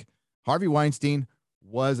 Like, Harvey Weinstein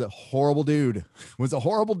was a horrible dude,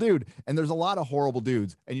 And there's a lot of horrible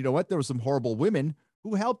dudes. And you know what? There were some horrible women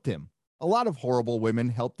who helped him. A lot of horrible women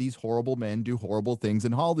helped these horrible men do horrible things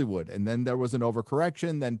in Hollywood. And then there was an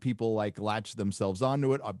overcorrection. Then people like latched themselves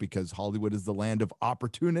onto it because Hollywood is the land of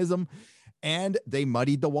opportunism. And they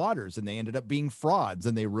muddied the waters, and they ended up being frauds,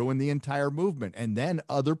 and they ruined the entire movement. And then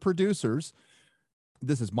other producers,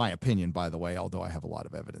 this is my opinion, by the way, although I have a lot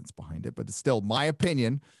of evidence behind it, but it's still my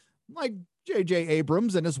opinion, like J.J.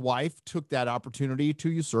 Abrams and his wife took that opportunity to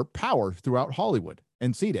usurp power throughout Hollywood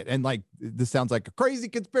and seed it. And like, this sounds like a crazy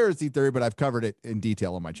conspiracy theory, but I've covered it in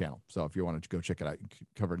detail on my channel. So if you want to go check it out, you can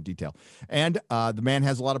cover it in detail. And the man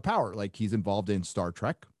has a lot of power. Like, he's involved in Star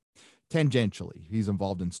Trek. Tangentially, he's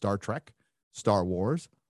involved in Star Trek, Star Wars,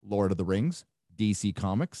 Lord of the Rings, DC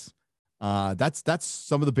Comics. That's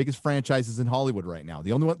some of the biggest franchises in Hollywood right now.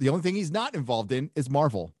 The only thing he's not involved in is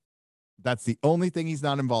Marvel. That's the only thing he's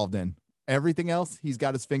not involved in. Everything else he's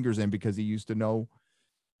got his fingers in, because he used to know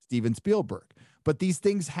Steven Spielberg. But these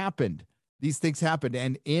things happened.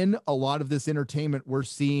 And in a lot of this entertainment, we're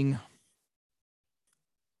seeing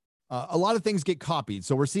a lot of things get copied.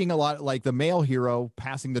 So we're seeing a lot, like the male hero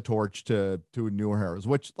passing the torch to newer heroes,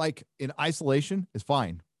 which, like, in isolation is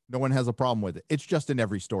fine. No one has a problem with it. It's just in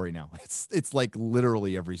every story now. It's like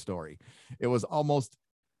literally every story. It was almost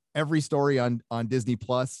every story on Disney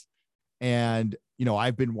Plus. And,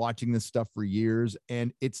 I've been watching this stuff for years,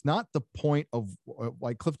 and it's not the point of,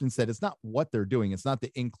 like Clifton said, it's not what they're doing. It's not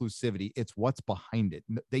the inclusivity. It's what's behind it.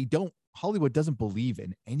 Hollywood doesn't believe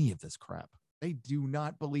in any of this crap. They do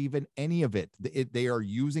not believe in any of it. They are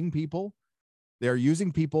using people. They are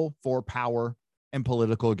using people for power and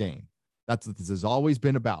political gain. That's what this has always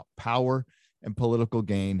been about: power and political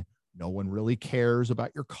gain. No one really cares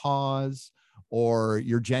about your cause or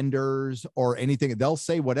your genders or anything. They'll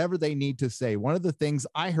say whatever they need to say. One of the things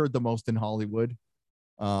I heard the most in Hollywood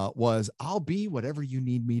was, "I'll be whatever you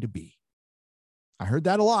need me to be." I heard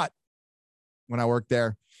that a lot when I worked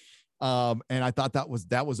there. And I thought that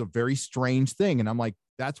was a very strange thing. And I'm like,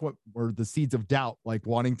 that's what were the seeds of doubt, like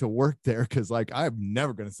wanting to work there. Cause like, I'm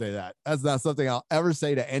never going to say that. That's not something I'll ever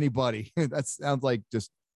say to anybody. That sounds like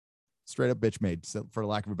just straight up bitch made, for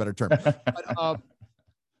lack of a better term. But,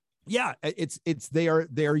 yeah, they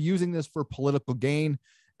are using this for political gain.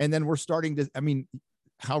 And then we're starting to, I mean,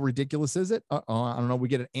 how ridiculous is it? I don't know. We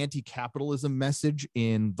get an anti-capitalism message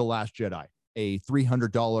in The Last Jedi, a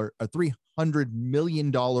 $300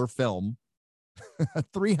 million film, a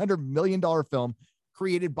 $300 million film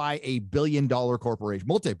created by a billion-dollar corporation,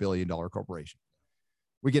 multi-billion-dollar corporation.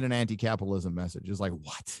 We get an anti-capitalism message. It's like,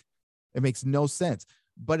 what? It makes no sense.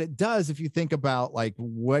 But it does if you think about like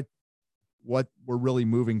what we're really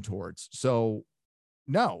moving towards. So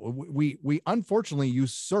no, we unfortunately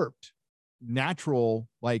usurped natural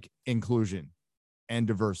like inclusion and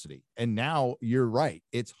diversity. And now you're right.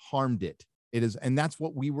 It's harmed it. It is. And that's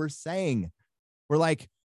what we were saying. We're like,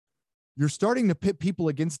 you're starting to pit people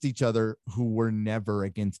against each other who were never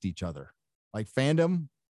against each other. Like fandom,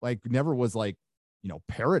 like never was like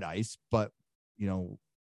paradise, but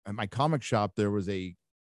at my comic shop there was a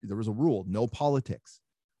rule: no politics.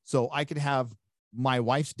 So I could have my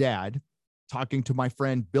wife's dad talking to my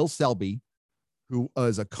friend Bill Selby, who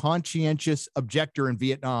is a conscientious objector in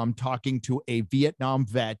Vietnam, talking to a Vietnam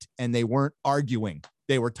vet, and they weren't arguing.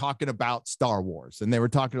 They were talking about Star Wars, and they were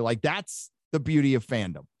talking like, that's the beauty of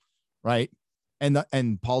fandom, right?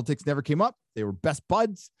 And politics never came up. They were best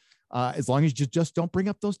buds. As long as you just don't bring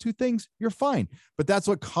up those two things, you're fine. But that's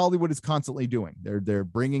what Hollywood is constantly doing. They're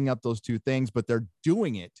bringing up those two things, but they're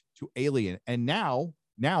doing it to alien. And now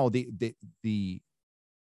the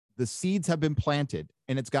seeds have been planted,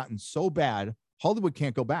 and it's gotten so bad, Hollywood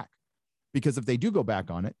can't go back, because if they do go back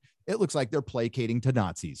on it, it looks like they're placating to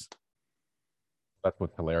Nazis. That's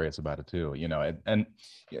what's hilarious about it too, and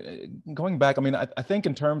going back, I mean, I think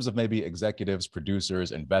in terms of maybe executives,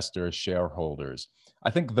 producers, investors, shareholders,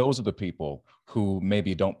 I think those are the people who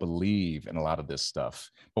maybe don't believe in a lot of this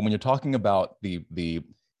stuff. But when you're talking about the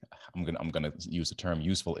I'm gonna use the term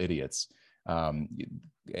useful idiots,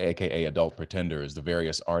 aka adult pretenders, the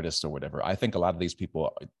various artists or whatever, I think a lot of these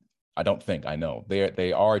people, I know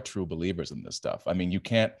they are true believers in this stuff. I mean, you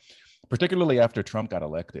can't, particularly after Trump got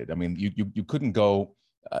elected. I mean, you couldn't go,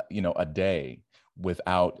 a day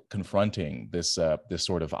without confronting this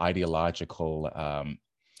sort of ideological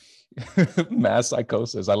mass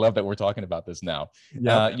psychosis. I love that we're talking about this now.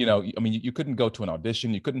 Yep. I mean, you couldn't go to an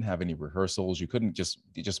audition, you couldn't have any rehearsals, you couldn't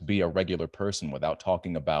just be a regular person without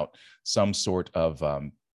talking about some sort of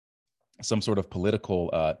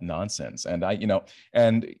political nonsense. And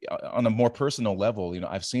and on a more personal level,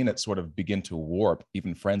 I've seen it sort of begin to warp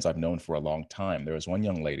even friends I've known for a long time. There was one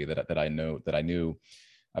young lady that I knew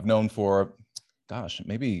I've known for, gosh,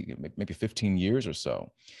 maybe 15 years or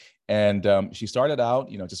so. And she started out,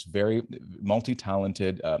 just very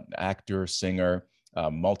multi-talented actor, singer,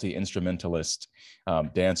 multi-instrumentalist,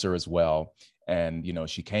 dancer as well. And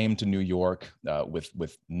she came to New York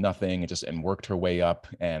with nothing, and worked her way up.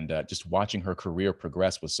 And just watching her career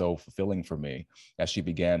progress was so fulfilling for me, as she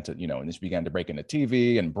began to and she began to break into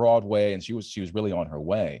TV and Broadway, and she was really on her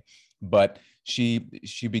way. But she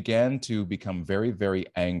began to become very, very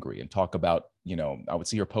angry and talk about, I would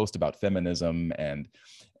see her post about feminism and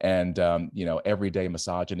everyday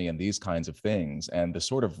misogyny and these kinds of things, and the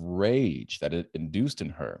sort of rage that it induced in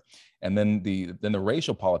her. And then the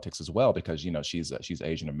racial politics as well, because she's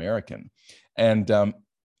Asian American, and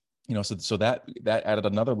so that added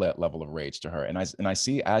another level of rage to her. And I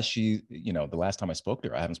see, as she, the last time I spoke to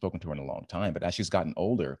her, I haven't spoken to her in a long time, but as she's gotten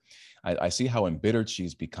older, I see how embittered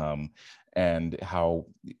she's become, and how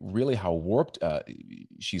warped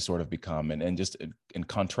she's sort of become, and just in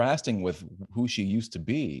contrasting with who she used to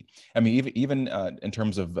be. I mean, even in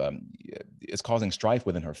terms of it's causing strife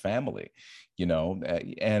within her family,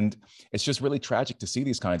 and it's just really tragic to see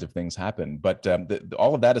these kinds of things happen. But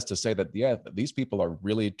all of that is to say that, yeah, these people are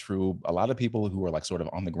really true. A lot of people who are like sort of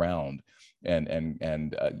on the ground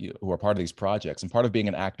and who are part of these projects. And part of being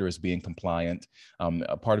an actor is being compliant.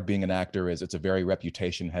 A part of being an actor is it's a very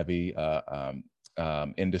reputation heavy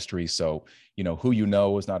industry. So who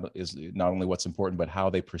is not only what's important, but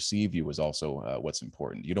how they perceive you is also what's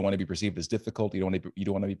important. You don't want to be perceived as difficult. You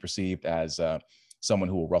don't want to be perceived as someone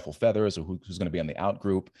who will ruffle feathers, or who's going to be on the out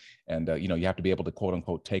group. And you have to be able to, quote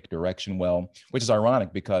unquote, take direction well, which is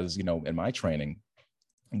ironic because in my training,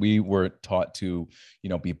 we were taught to,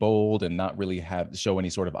 be bold and not really show any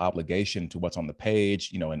sort of obligation to what's on the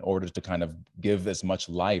page, in order to kind of give as much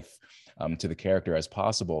life to the character as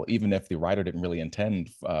possible, even if the writer didn't really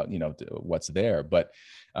intend, what's there. But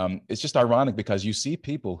it's just ironic because you see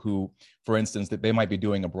people who, for instance, that they might be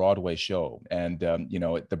doing a Broadway show, and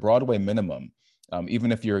the Broadway minimum,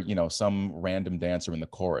 even if you're, some random dancer in the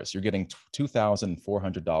chorus, you're getting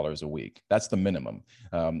 $2,400 a week. That's the minimum,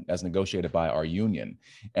 as negotiated by our union.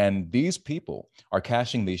 And these people are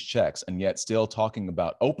cashing these checks, and yet still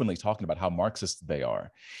openly talking about how Marxist they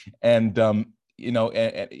are. And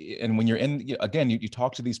and when you're in, again, you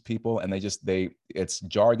talk to these people, and it's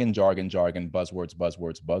jargon,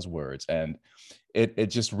 buzzwords, and it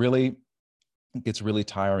just really gets really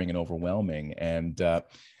tiring and overwhelming, and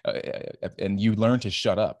you learn to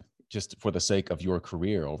shut up just for the sake of your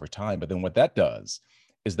career over time. But then what that does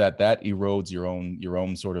is that erodes your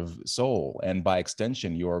own sort of soul, and by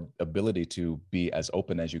extension your ability to be as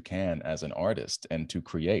open as you can as an artist and to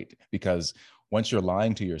create. Because once you're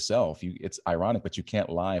lying to yourself, it's ironic, but you can't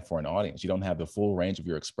lie for an audience. You don't have the full range of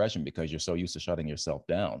your expression because you're so used to shutting yourself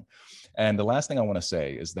down. And the last thing I want to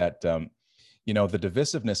say is that the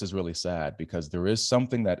divisiveness is really sad, because there is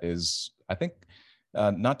something that is, I think,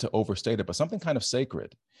 not to overstate it, but something kind of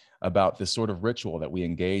sacred about this sort of ritual that we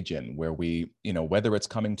engage in, where we, whether it's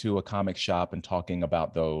coming to a comic shop and talking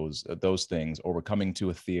about those things, or we're coming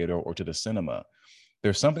to a theater or to the cinema.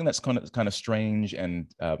 There's something that's kind of strange and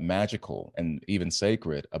magical and even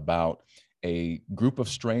sacred about a group of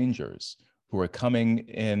strangers who are coming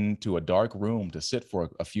into a dark room to sit for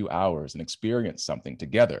a few hours and experience something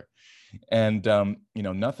together. And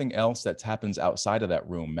nothing else that happens outside of that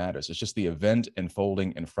room matters. It's just the event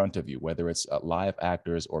unfolding in front of you, whether it's live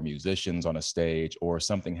actors or musicians on a stage, or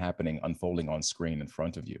something happening unfolding on screen in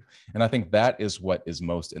front of you. And I think that is what is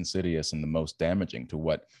most insidious and the most damaging to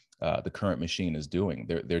what the current machine is doing.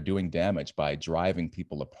 They're doing damage by driving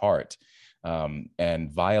people apart,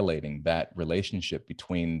 and violating that relationship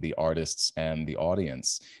between the artists and the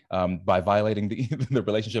audience, by violating the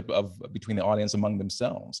relationship between the audience among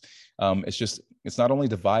themselves. It's not only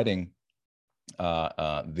dividing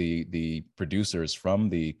the producers from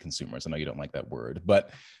the consumers. I know you don't like that word,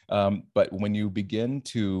 but when you begin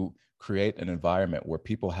to create an environment where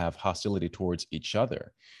people have hostility towards each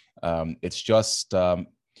other, it's just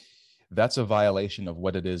that's a violation of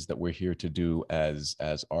what it is that we're here to do as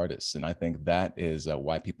artists. And I think that is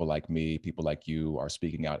why people like me, people like you, are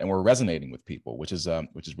speaking out, and we're resonating with people, which is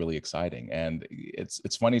really exciting. And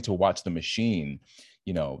it's funny to watch the machine,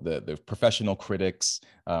 the professional critics,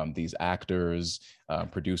 these actors,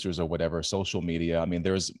 producers, or whatever, social media. I mean,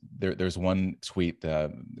 there's one tweet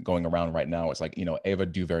going around right now. It's like, Ava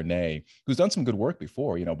DuVernay, who's done some good work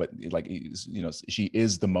before, but like, she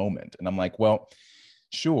is the moment. And I'm like, well,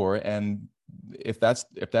 sure. And if that's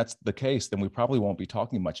the case, then we probably won't be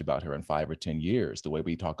talking much about her in 5 or 10 years, the way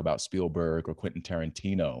we talk about Spielberg or Quentin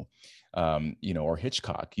Tarantino, or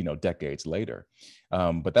Hitchcock, decades later.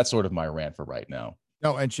 But that's sort of my rant for right now.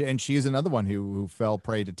 No, and she is another one who fell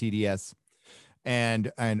prey to TDS,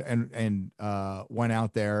 and went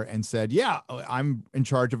out there and said, yeah, I'm in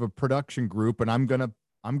charge of a production group, and I'm gonna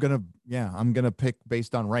pick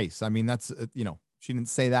based on race. I mean, that's she didn't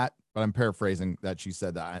say that, but I'm paraphrasing that she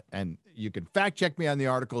said that, and you can fact check me on the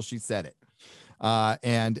article. She said it.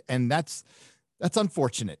 And that's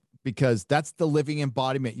unfortunate, because that's the living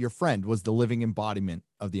embodiment. Your friend was the living embodiment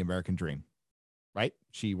of the American dream, right?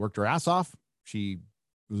 She worked her ass off. She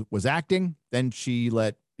was acting. Then she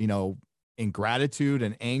let, ingratitude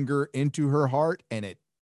and anger into her heart. And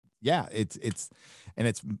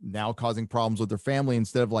it's now causing problems with her family,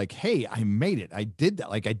 instead of like, hey, I made it. I did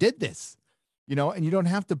that. Like, I did this. And you don't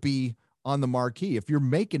have to be on the marquee. If you're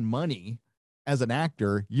making money as an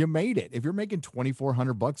actor, you made it. If you're making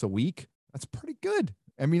 $2,400 a week, that's pretty good.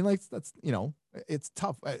 I mean, like, that's, it's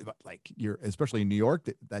tough. Like, especially in New York,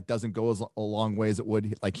 that doesn't go as a long way as it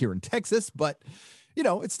would like here in Texas, but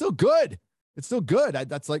it's still good. It's still good.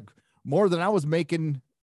 That's like more than I was making,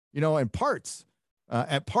 in parts,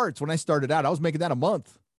 at parts. When I started out, I was making that a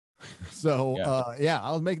month. So,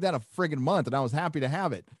 I was making that a friggin' month, and I was happy to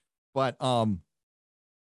have it. But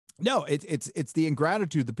no, it's the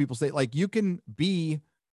ingratitude that people say. Like, you can be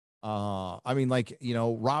I mean, like,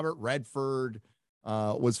 Robert Redford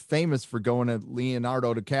was famous for going to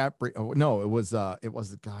Leonardo DiCaprio. Oh, no, it was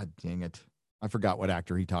God dang it, I forgot what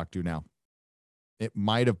actor he talked to now. It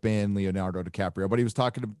might have been Leonardo DiCaprio, but he was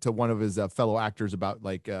talking to one of his fellow actors about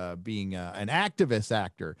like being an activist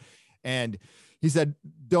actor, and he said,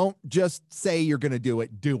 don't just say you're going to do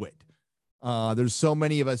it, do it. There's so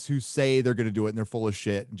many of us who say they're going to do it and they're full of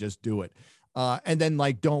shit, and just do it. And then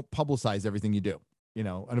like, don't publicize everything you do,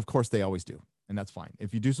 and of course they always do. And that's fine.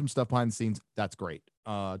 If you do some stuff behind the scenes, that's great,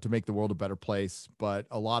 to make the world a better place. But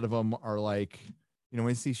a lot of them are like, when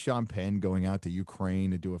you see Sean Penn going out to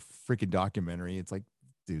Ukraine to do a freaking documentary, it's like,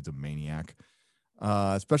 dude's a maniac.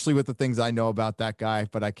 Especially with the things I know about that guy,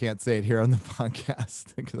 but I can't say it here on the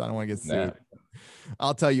podcast because I don't want to get sued.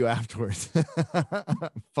 I'll tell you afterwards.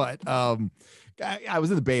 But I was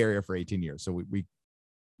in the Bay Area for 18 years, so we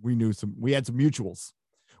we had some mutuals.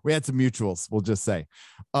 We'll just say.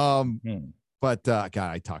 But God,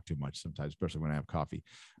 I talk too much sometimes, especially when I have coffee.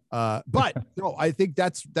 But no, I think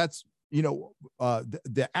that's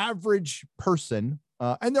the average person.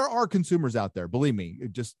 And there are consumers out there, believe me.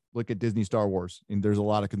 Just look at Disney Star Wars, and there's a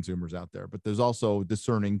lot of consumers out there, but there's also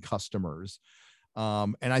discerning customers.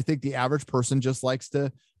 And I think the average person just likes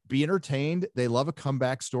to be entertained. They love a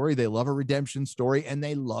comeback story. They love a redemption story, and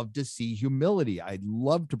they love to see humility. I'd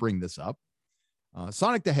love to bring this up.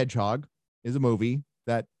 Sonic the Hedgehog is a movie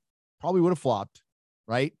that probably would have flopped,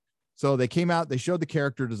 right? So they came out, they showed the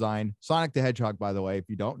character design. Sonic the Hedgehog, by the way, if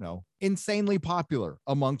you don't know, insanely popular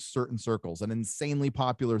amongst certain circles, an insanely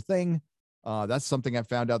popular thing. That's something I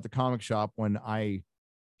found out at the comic shop when I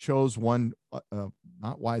chose one,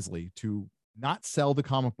 not wisely, to not sell the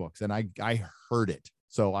comic books. And I heard it.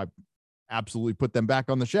 So I absolutely put them back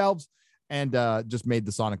on the shelves and just made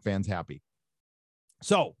the Sonic fans happy.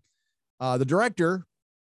 So the director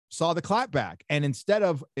saw the clapback, and instead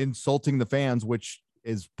of insulting the fans, which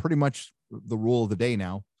is pretty much the rule of the day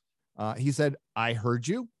now, he said, I heard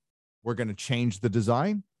you. We're going to change the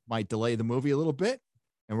design, might delay the movie a little bit,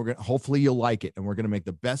 and we're going to, hopefully you'll like it, and we're going to make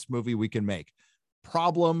the best movie we can make.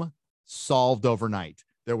 Problem solved overnight.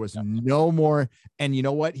 There was no more. And you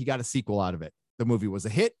know what? He got a sequel out of it. The movie was a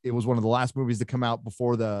hit. It was one of the last movies to come out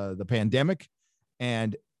before the pandemic.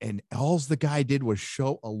 And all the guy did was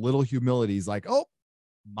show a little humility. He's like, oh,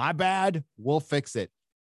 my bad. We'll fix it.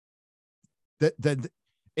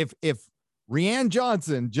 If Rian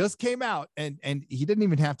Johnson just came out and he didn't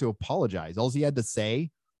even have to apologize. All he had to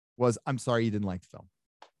say was, I'm sorry you didn't like the film.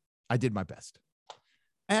 I did my best.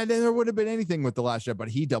 And then there would have been anything with The Last Jedi, but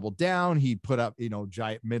he doubled down. He put up,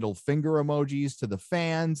 giant middle finger emojis to the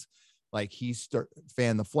fans. Like he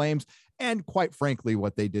fanned the flames. And quite frankly,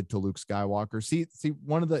 what they did to Luke Skywalker. See,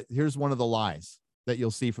 here's one of the lies that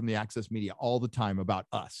you'll see from the Access media all the time about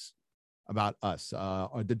us,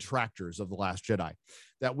 detractors of The Last Jedi,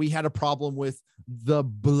 that we had a problem with the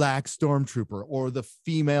black stormtrooper or the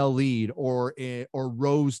female lead or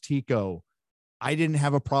Rose Tico. I didn't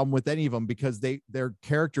have a problem with any of them because their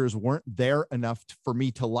characters weren't there enough for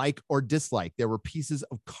me to like or dislike. There were pieces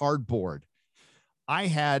of cardboard. I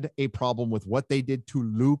had a problem with what they did to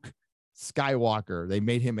Luke Skywalker. They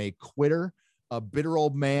made him a quitter, a bitter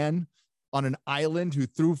old man on an island who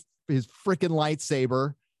threw his freaking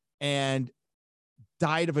lightsaber and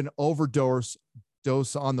died of an overdose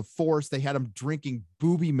on the Force. They had him drinking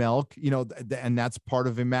booby milk, and that's part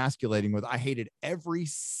of emasculating with. I hated every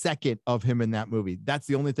second of him in that movie. That's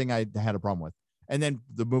the only thing I had a problem with. And then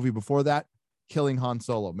the movie before that, killing Han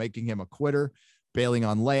Solo, making him a quitter, bailing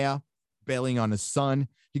on Leia, bailing on his son.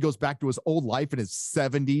 He goes back to his old life in his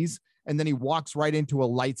 70s, and then he walks right into a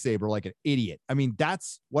lightsaber like an idiot. I mean,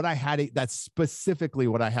 that's specifically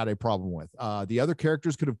what I had a problem with. The other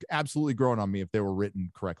characters could have absolutely grown on me if they were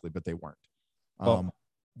written correctly, but they weren't. Well,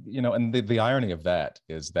 and the irony of that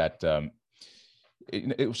is that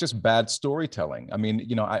it was just bad storytelling. I mean,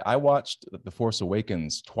 I watched The Force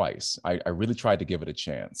Awakens twice. I really tried to give it a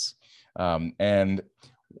chance. And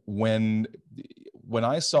when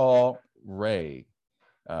I saw Rey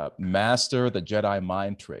master the Jedi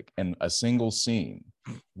mind trick in a single scene,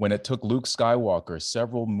 when it took Luke Skywalker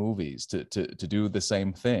several movies to do the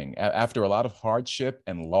same thing, after a lot of hardship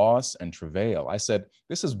and loss and travail, I said,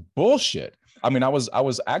 this is bullshit. I mean, I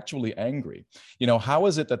was actually angry. How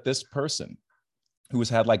is it that this person who has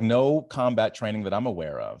had like no combat training that I'm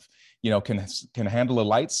aware of, can handle a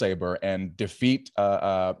lightsaber and defeat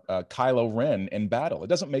Kylo Ren in battle? It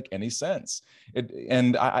doesn't make any sense.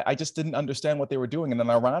 And I just didn't understand what they were doing. And then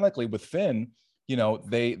ironically with Finn,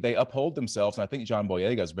 they uphold themselves, and I think John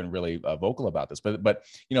Boyega has been really vocal about this. But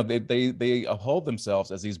they uphold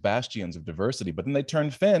themselves as these bastions of diversity. But then they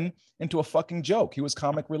turn Finn into a fucking joke. He was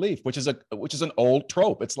comic relief, which is an old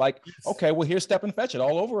trope. It's like, okay, well, here's Step and Fetch It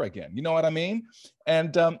all over again. You know what I mean?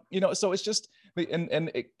 And so it's just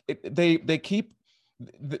they keep.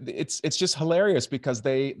 It's just hilarious because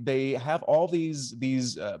they have all these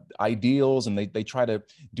ideals, and they try to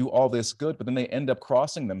do all this good, but then they end up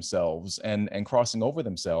crossing themselves and crossing over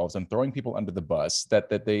themselves and throwing people under the bus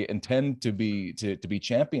that they intend to be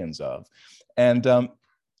champions of, and and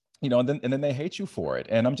then they hate you for it.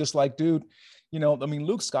 And I'm just like, dude, I mean,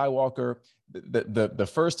 Luke Skywalker,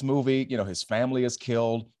 the first movie, his family is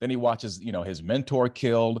killed. Then he watches, his mentor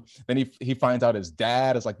killed. Then he finds out his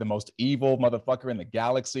dad is like the most evil motherfucker in the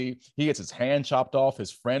galaxy. He gets his hand chopped off.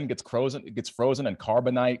 His friend gets frozen in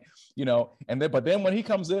carbonite, but then when he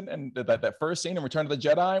comes in and that first scene in Return of the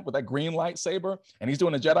Jedi with that green lightsaber and he's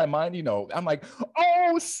doing a Jedi mind, I'm like,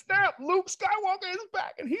 oh snap, Luke Skywalker is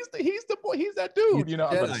back and he's the boy, he's that dude.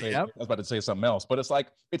 I was about to say something else, but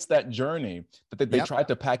it's that journey that they tried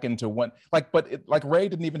to pack into one. Like Rey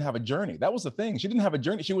didn't even have a journey. That was the thing. She didn't have a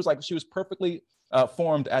journey. She was perfectly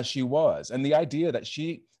formed as she was. And the idea that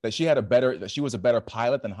she was a better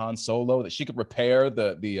pilot than Han Solo, that she could repair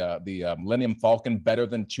the Millennium Falcon better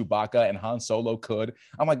than Chewbacca and Han Solo could.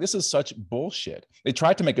 I'm like, this is such bullshit. They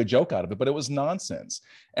tried to make a joke out of it, but it was nonsense.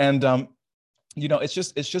 And it's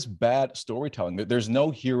just bad storytelling. There's no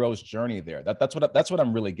hero's journey there. That's what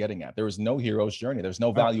I'm really getting at. There is no hero's journey. There's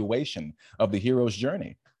no valuation of the hero's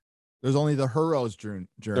journey. There's only the hero's journey.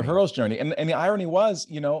 The hero's journey. And the irony was,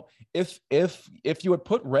 if you had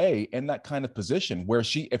put Rey in that kind of position where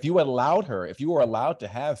if you were allowed to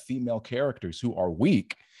have female characters who are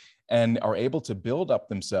weak and are able to build up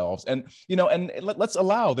themselves. And, you know, and let's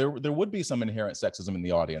allow, there would be some inherent sexism in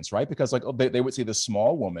the audience, right? Because like they would see this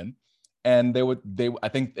small woman, and I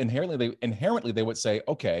think inherently they would say,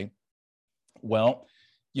 okay, well,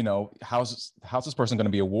 you know, how's this person going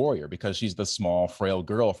to be a warrior because she's the small, frail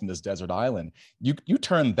girl from this desert island? You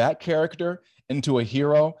turn that character into a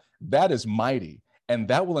hero, that is mighty. And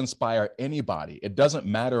that will inspire anybody. It doesn't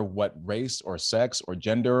matter what race or sex or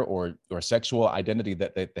gender or sexual identity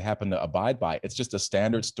that they happen to abide by. It's just a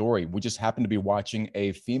standard story. We just happen to be watching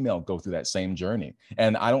a female go through that same journey.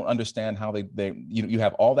 And I don't understand how you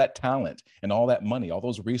have all that talent and all that money, all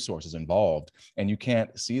those resources involved, and you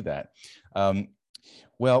can't see that.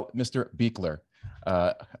 Well, Mr. Buechler,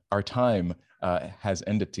 our time has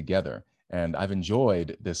ended together. And I've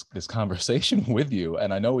enjoyed this conversation with you.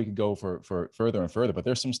 And I know we could go for further and further, but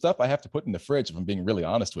there's some stuff I have to put in the fridge, if I'm being really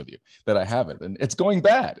honest with you, that I haven't. And it's going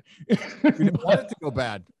bad. You don't want it to go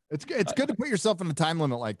bad. It's good to put yourself in a time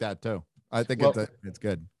limit like that too. I think it's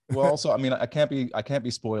good. Well, also, I mean, I can't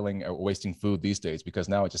be spoiling or wasting food these days, because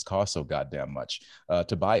now it just costs so goddamn much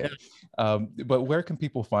to buy it. But where can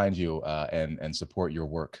people find you and support your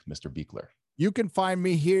work, Mr. Buechler? You can find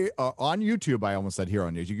me here on YouTube. I almost said here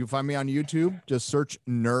on YouTube. You can find me on YouTube. Just search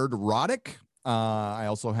Nerdrotic. I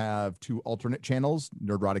also have 2 alternate channels,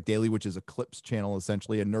 Nerdrotic Daily, which is a clips channel,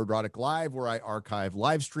 essentially, and Nerdrotic Live, where I archive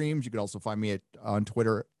live streams. You can also find me on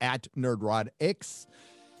Twitter at NerdrodX.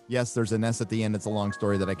 Yes, there's an S at the end. It's a long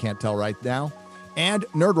story that I can't tell right now. And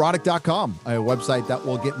nerdrotic.com, a website that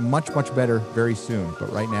will get much, much better very soon.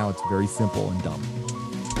 But right now, it's very simple and dumb.